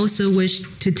 I also wish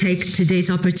to take today's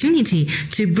opportunity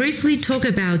to briefly talk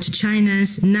about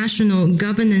China's national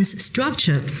governance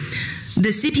structure. The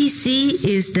CPC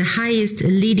is the highest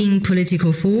leading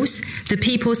political force, the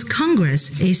People's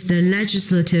Congress is the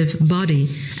legislative body,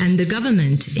 and the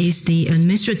government is the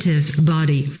administrative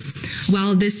body,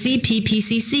 while the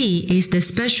CPPCC is the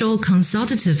special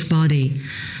consultative body.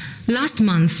 Last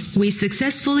month, we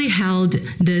successfully held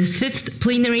the 5th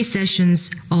plenary sessions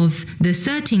of the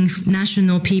 13th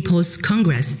National People's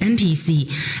Congress, NPC,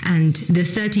 and the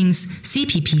 13th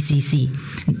CPPCC,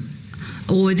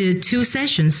 or the 2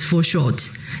 sessions for short.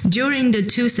 During the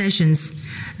 2 sessions,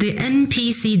 the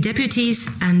NPC deputies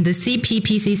and the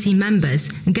CPPCC members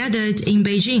gathered in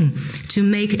Beijing to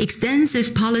make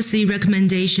extensive policy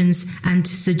recommendations and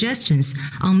suggestions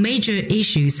on major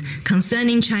issues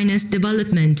concerning China's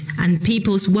development and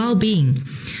people's well-being.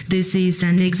 This is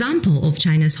an example of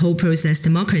China's whole process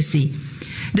democracy.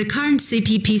 The current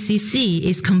CPPCC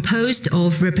is composed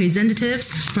of representatives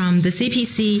from the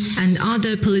CPC and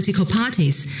other political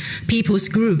parties, people's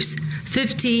groups,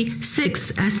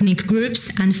 56 ethnic groups,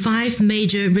 and 5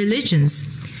 major religions.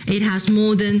 It has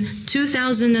more than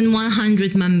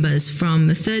 2,100 members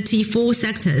from 34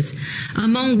 sectors,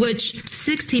 among which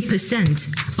 60%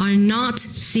 are not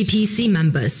CPC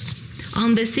members.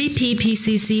 On the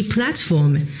CPPCC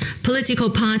platform, political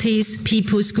parties,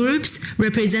 people's groups,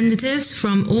 representatives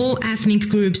from all ethnic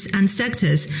groups and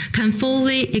sectors can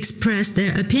fully express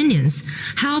their opinions,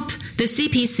 help the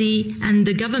CPC and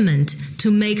the government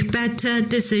to make better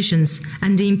decisions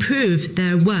and improve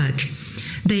their work.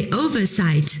 They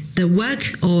oversight the work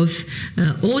of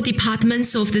all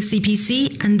departments of the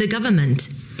CPC and the government.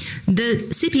 The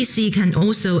CPC can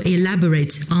also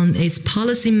elaborate on its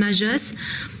policy measures,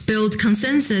 build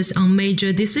consensus on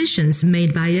major decisions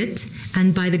made by it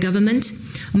and by the government,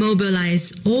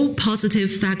 mobilize all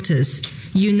positive factors,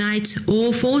 unite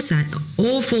all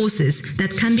forces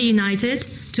that can be united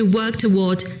to work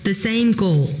toward the same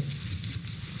goal.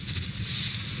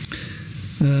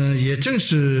 也正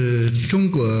是中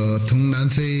国同南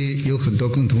非有很多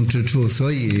共同之处，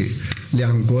所以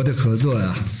两国的合作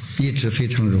一直非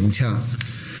常融洽。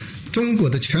中国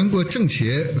的全国政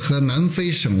协和南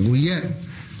非省务院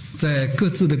在各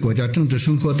自的国家政治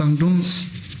生活当中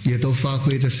也都发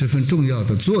挥着十分重要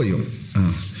的作用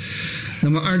那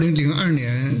么2002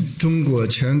年中国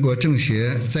全国政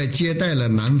协在接待了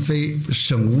南非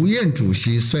省务院主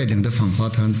席率领的访华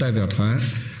团代表团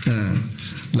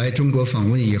来中国访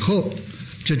问以后，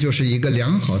这就是一个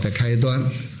良好的开端。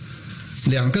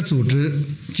两个组织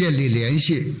建立联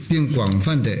系并广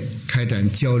泛的开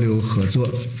展交流合作。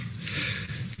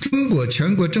中国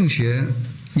全国政协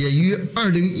也于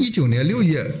2019年6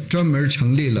月专门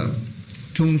成立了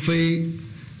中非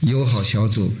友好小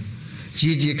组，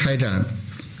积极开展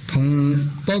同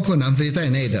包括南非在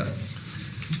内的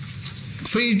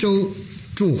非洲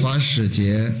驻华使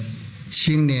节、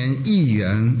青年议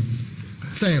员、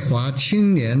在华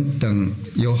青年等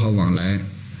友好往来。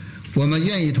我们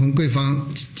愿意同贵方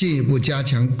进一步加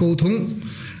强沟通，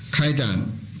开展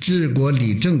治国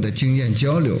理政的经验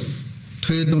交流，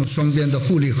推动双边的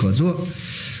互利合作，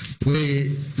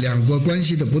为两国关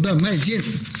系的不断迈进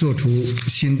做出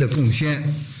新的贡献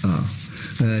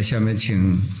下面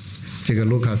请这个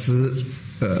卢卡斯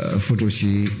副主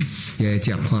席也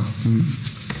讲话。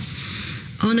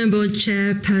Honorable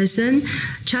Chairperson,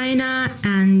 China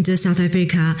and South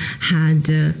Africa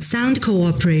had sound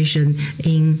cooperation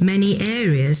in many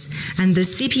areas, and the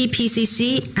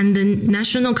CPPCC and the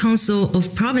National Council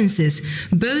of Provinces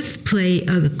both play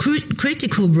a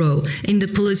critical role in the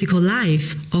political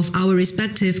life of our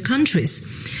respective countries.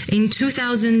 In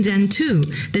 2002,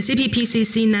 the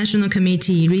CPPCC National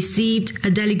Committee received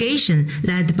a delegation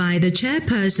led by the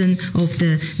chairperson of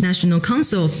the National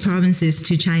Council of Provinces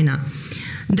to China.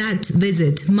 That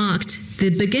visit marked the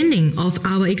beginning of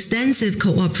our extensive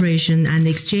cooperation and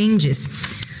exchanges.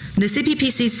 The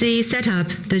CPPCC set up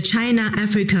the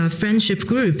China-Africa Friendship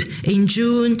Group in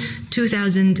June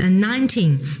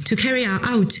 2019 to carry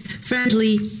out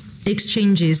friendly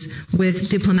exchanges with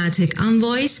diplomatic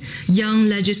envoys, young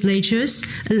legislators,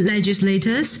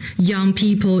 young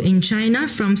people in China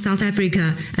from South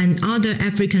Africa and other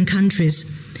African countries.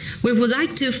 We would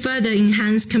like to further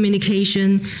enhance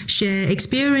communication, share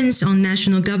experience on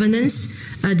national governance,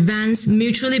 advance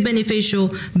mutually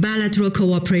beneficial bilateral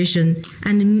cooperation,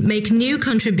 and make new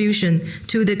contribution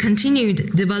to the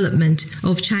continued development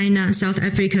of China-South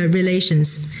Africa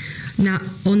relations. Now,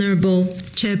 Honorable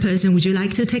Chairperson, would you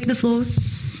like to take the floor?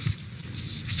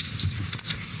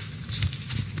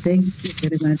 Thank you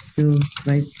very much to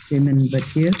Vice Chairman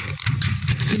Batir.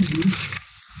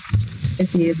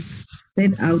 As he has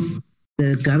set out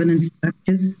the governance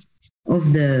structures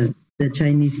of the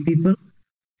Chinese people,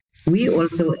 we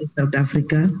also as South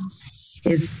Africa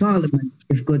as Parliament,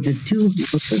 we've got the two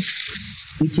houses,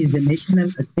 which is the National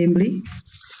Assembly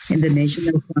and the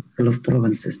National Council of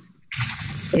Provinces.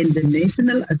 And the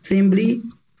National Assembly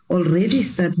already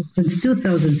started since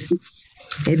 2006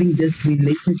 having this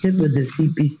relationship with the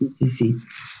CPCCC.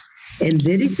 And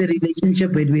that is the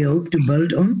relationship that we hope to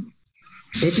build on.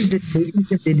 That is the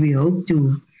relationship that we hope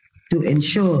to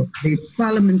ensure that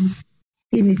Parliament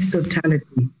in its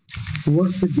totality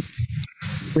works together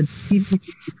with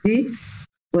CPCCC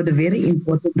for the very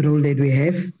important role that we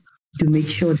have to make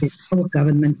sure that our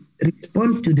government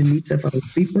responds to the needs of our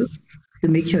people, to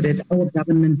make sure that our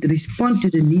government responds to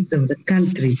the needs of the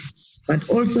country, but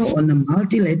also on a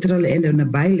multilateral and on a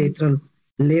bilateral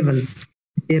level.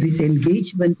 There is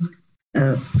engagement,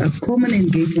 a common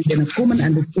engagement and a common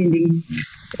understanding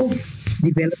of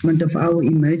development of our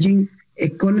emerging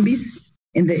economies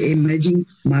and the emerging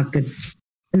markets.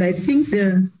 And I think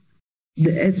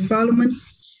as Parliament,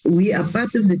 we are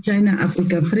part of the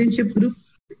China-Africa Friendship Group,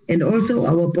 and also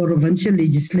our provincial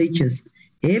legislatures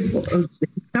have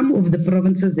some of the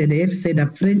provinces that have set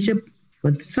up friendship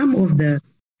with some of the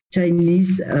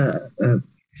Chinese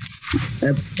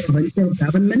provincial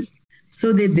government,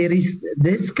 so that there is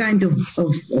this kind of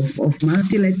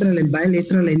multilateral and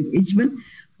bilateral engagement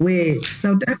where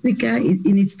South Africa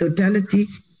in its totality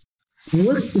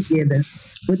works together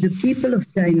with the people of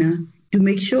China to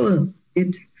make sure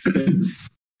that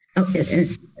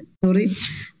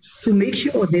to make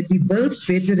sure that we build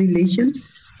better relations,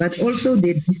 but also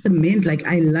that we cement, like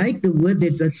I like the word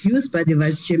that was used by the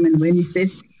Vice Chairman when he said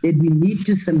that we need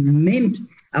to cement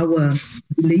our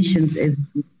relations as a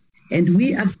group. And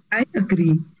I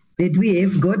agree that we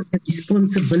have got a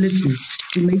responsibility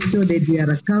to make sure that we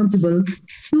are accountable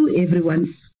to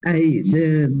everyone.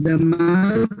 The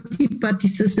multi-party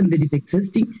system that is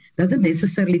existing doesn't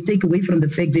necessarily take away from the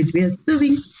fact that we are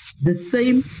serving the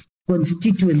same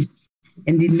constituents.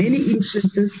 And in many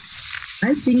instances,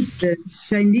 I think the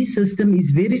Chinese system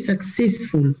is very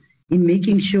successful in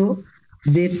making sure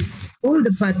that all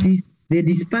the parties that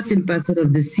is part and parcel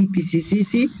of the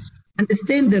CPCCC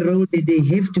understand the role that they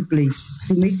have to play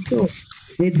to make sure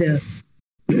that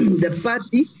the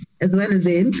party as well as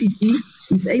the NPC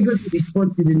is able to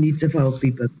respond to the needs of our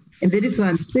people. And that is why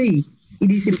I'm saying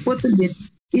it is important that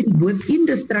within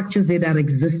the structures that are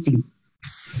existing,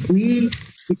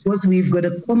 because we've got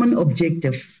a common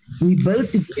objective, we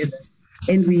build together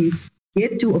and we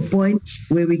get to a point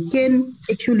where we can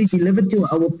actually deliver to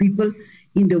our people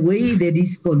in the way that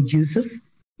is conducive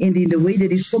and in the way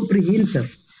that is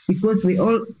comprehensive, because we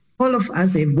all of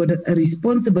us have got a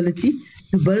responsibility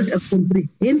to build a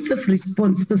comprehensive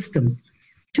response system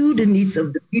to the needs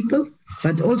of the people,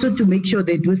 but also to make sure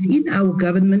that within our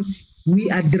government we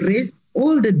address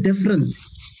all the different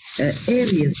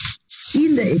areas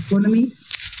in the economy,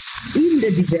 in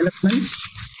the development,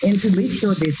 and to make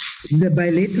sure that the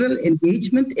bilateral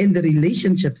engagement and the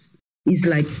relationships is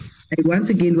like, I once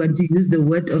again want to use the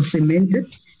word of cemented,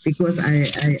 because I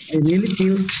really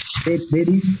feel that there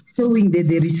is showing that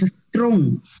there is a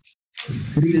strong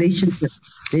relationship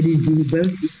that is being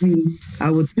built between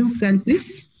our two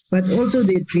countries, but also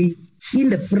that we, in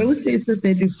the processes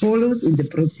that we follow, in the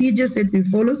procedures that we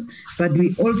follow, but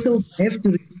we also have to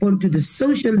respond to the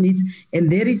social needs,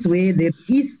 and that is where there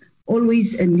is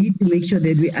always a need to make sure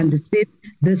that we understand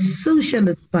the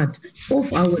socialist part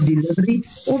of our delivery,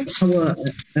 of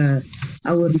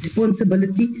our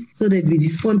responsibility, so that we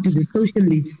respond to the social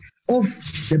needs of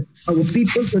our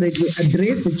people, so that we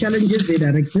address the challenges that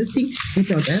are existing in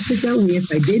South Africa. We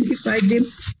have identified them,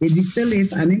 that we still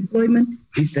have unemployment,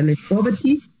 we still have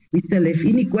poverty, we still have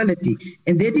inequality.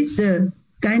 And that is the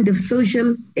kind of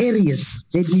social areas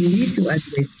that we need to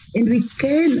address. And we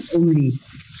can only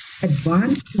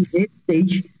advance to that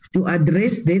stage to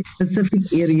address that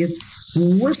specific areas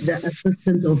with the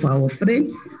assistance of our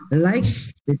friends like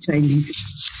the Chinese.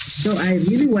 So I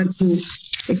really want to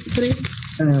express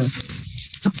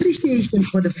appreciation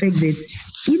for the fact that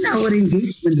in our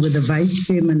engagement with the Vice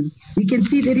Chairman, we can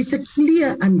see there is a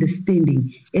clear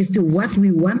understanding as to what we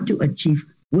want to achieve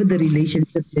with the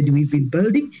relationships that we've been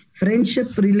building,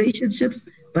 friendship relationships,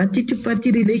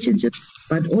 party-to-party relationships,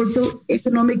 but also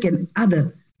economic and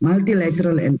other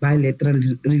multilateral and bilateral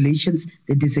relations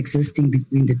that is existing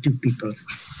between the two peoples.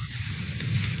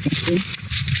 Okay.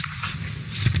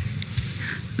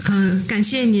 感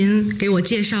谢您给我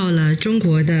介绍了中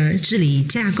国的治理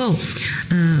架构。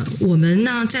我们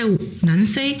呢在南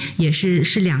非也是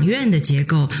两院的结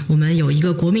构，我们有一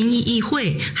个国民议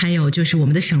会，还有就是我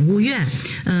们的省务院。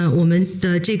我们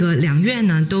的这个两院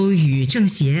呢都与政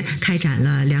协开展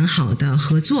了良好的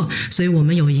合作，所以我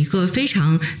们有一个非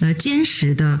常坚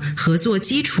实的合作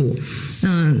基础。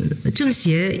政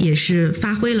协也是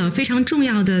发挥了非常重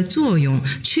要的作用，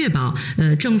确保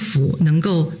政府能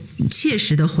够切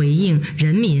实的回应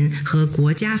人民和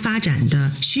国家发展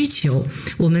的需求。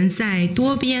我们在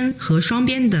多边和双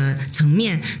边的层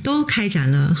面都开展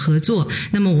了合作，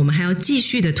那么我们还要继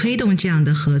续的推动这样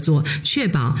的合作，确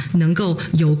保能够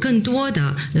有更多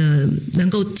的能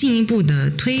够进一步的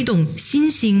推动新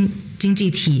兴经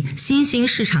济体、新兴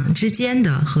市场之间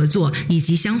的合作以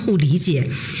及相互理解。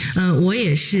我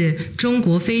也是中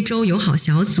国非洲友好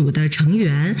小组的成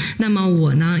员，那么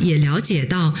我呢也了解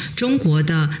到中国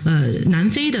的南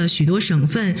非的许多省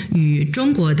份与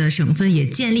中国的省份也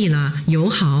建立了友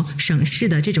好省市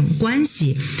的这种关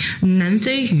系。南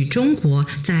非与中国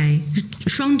在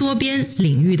双多边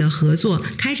领域的合作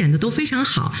开展的都非常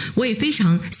好，我也非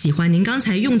常喜欢您刚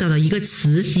才用到的一个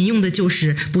词，您用的就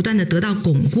是不断的得到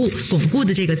巩固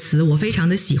的这个词，我非常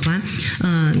的喜欢。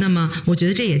那么我觉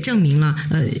得这也证明了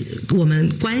我们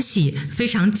关系非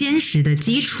常坚实的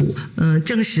基础，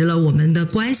证实了我们的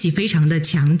关系非常的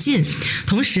强劲。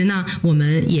同时呢，我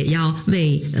们也要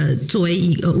为作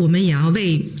为我们也要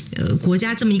为国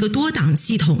家这么一个多党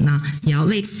系统呢，也要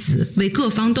为各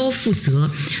方都负责。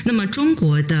那么中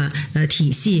国的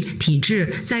体系体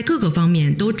制在各个方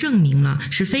面都证明了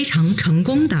是非常成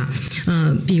功的。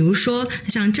比如说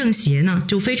像政协呢，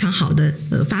就非常好的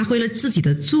发挥了自己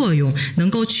的作用，能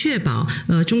够确保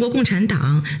中国共产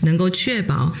党能够确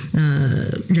保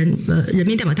人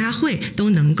民代表大会都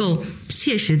能够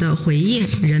切实的回应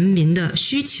人民的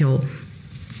需求。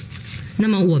那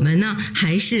么我们呢，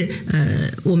还是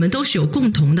我们都是有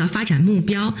共同的发展目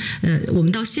标。我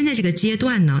们到现在这个阶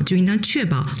段呢，就应当确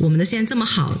保我们的现在这么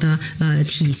好的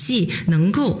体系，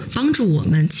能够帮助我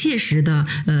们切实的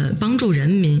帮助人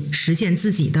民实现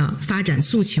自己的发展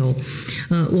诉求。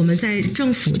我们在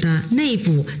政府的内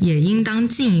部也应当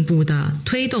进一步的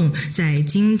推动在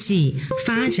经济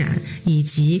发展以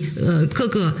及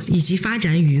以及发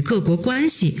展与各国关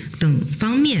系等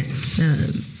方面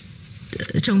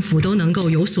政府都能够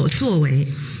有所作为。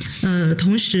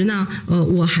同时呢，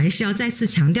我还是要再次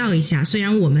强调一下，虽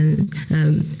然我们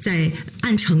在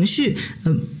按程序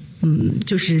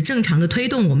就是正常的推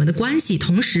动我们的关系，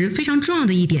同时非常重要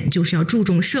的一点就是要注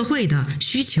重社会的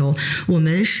需求，我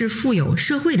们是负有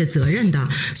社会的责任的，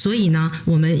所以呢，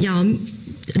我们要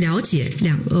了解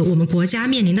我们国家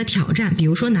面临的挑战，比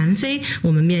如说南非，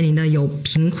我们面临的有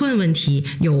贫困问题，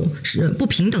有不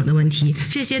平等的问题，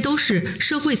这些都是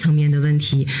社会层面的问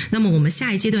题。那么我们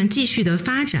下一阶段继续的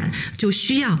发展，就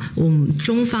需要我们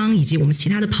中方以及我们其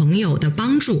他的朋友的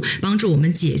帮助我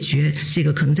们解决这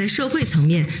个可能在社会层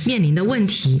面面临的问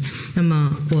题。那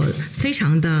么我非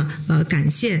常的感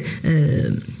谢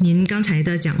您刚才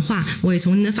的讲话，我也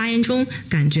从您的发言中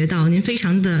感觉到您非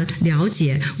常的了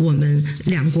解我们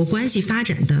两国关系发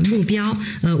展的目标。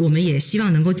我们也希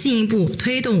望能够进一步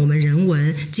推动我们人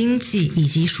文、经济以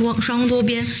及双多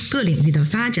边各领域的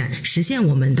发展，实现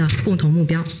我们的共同目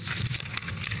标。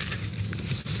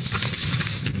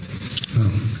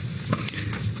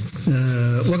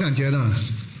我感觉呢，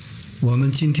我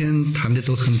们今天谈的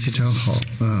都非常好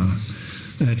啊。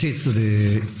这次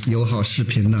的友好视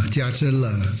频呢，加深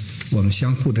了我们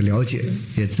相互的了解，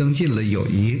也增进了友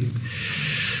谊。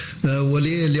我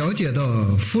也了解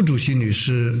到副主席女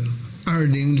士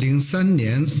2003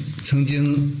年曾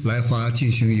经来华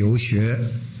进行游学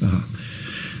啊。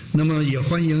那么也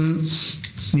欢迎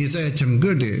你在整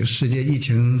个的世界疫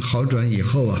情好转以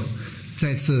后啊，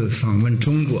再次访问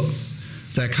中国，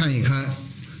再看一看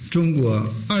中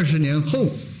国20年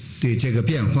后的这个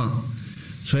变化。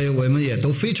所以我们也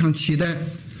都非常期待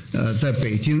在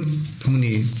北京同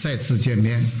你再次见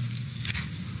面。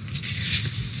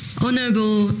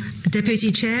Honorable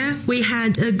Deputy Chair, we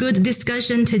had a good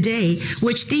discussion today,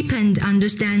 which deepened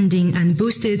understanding and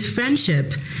boosted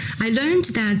friendship. I learned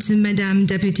that Madam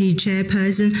Deputy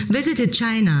Chairperson visited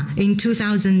China in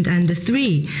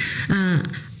 2003.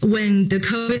 When the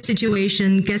COVID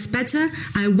situation gets better,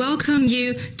 I welcome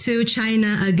you to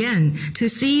China again to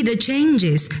see the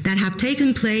changes that have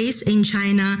taken place in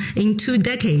China in 2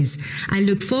 decades. I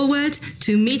look forward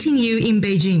to meeting you in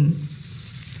Beijing.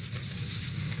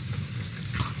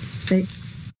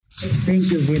 Thank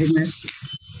you very much.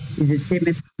 Is the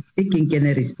chairman speaking? Can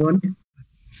I respond?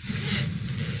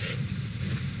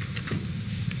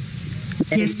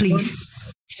 Yes, please.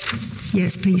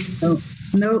 Yes, please.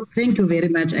 No, thank you very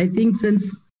much. I think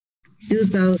since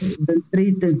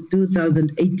 2003 to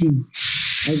 2018,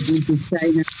 I've been to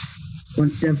China on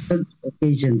several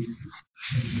occasions.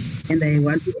 And I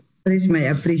want to express my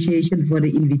appreciation for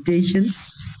the invitation.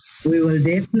 We will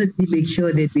definitely make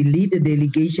sure that we lead a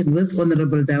delegation with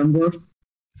Honorable Downward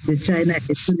to China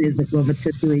as soon as the COVID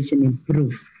situation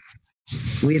improves.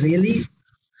 We really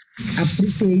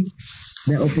appreciate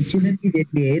the opportunity that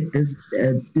we had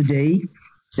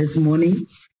this morning,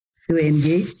 to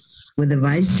engage with the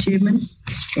Vice Chairman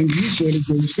and his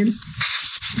delegation.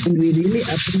 And we really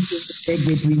appreciate the fact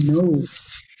that we know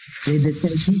that the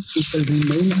Chinese people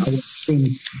remain our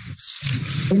friends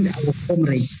and our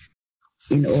comrades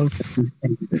in all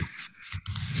circumstances.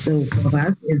 So for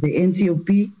us as the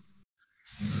NCOP,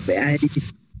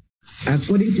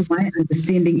 according to my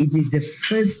understanding, it is the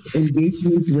first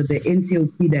engagement with the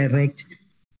NCOP direct,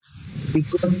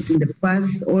 because in the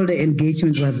past, all the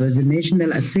engagement was the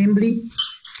National Assembly.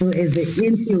 So as the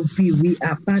NCOP, we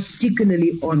are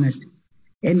particularly honored.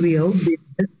 And we hope that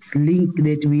this link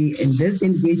and this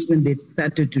engagement that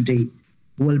started today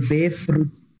will bear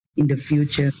fruit in the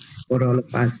future for all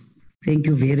of us. Thank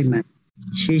you very much.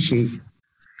谢谢。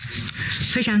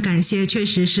非常感谢，确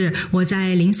实是我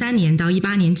在03年到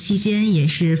18年期间也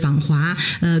是访华，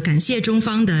感谢中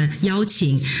方的邀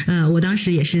请，我当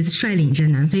时也是率领着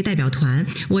南非代表团，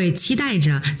我也期待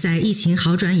着在疫情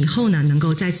好转以后呢，能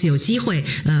够再次有机会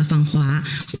访华，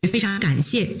也非常感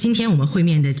谢今天我们会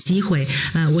面的机会，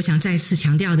我想再次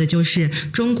强调的就是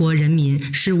中国人民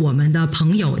是我们的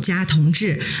朋友加同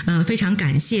志，非常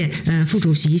感谢副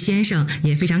主席先生，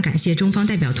也非常感谢中方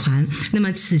代表团。那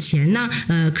么此前呢，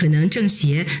可能政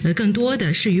协更多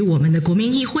的是与我们的国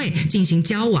民议会进行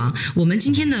交往，我们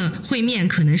今天的会面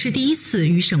可能是第一次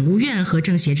与省务院和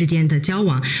政协之间的交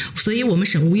往，所以我们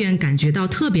省务院感觉到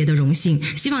特别的荣幸，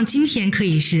希望今天可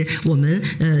以是我们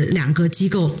两个机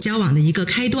构交往的一个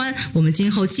开端，我们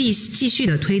今后继续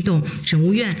的推动省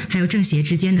务院还有政协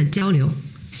之间的交流。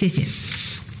谢谢。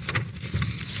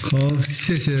好，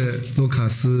谢谢卢卡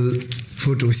斯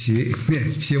副主席，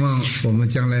希望我们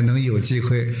将来能有机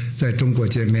会在中国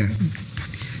见面。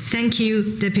Thank you,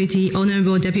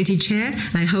 Honorable Deputy Chair.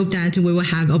 I hope that we will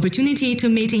have opportunity to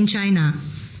meet in China.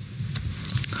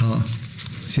 好，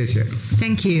谢谢。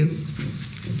Thank you.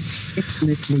 谢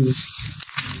谢。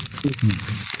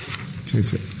谢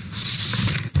谢。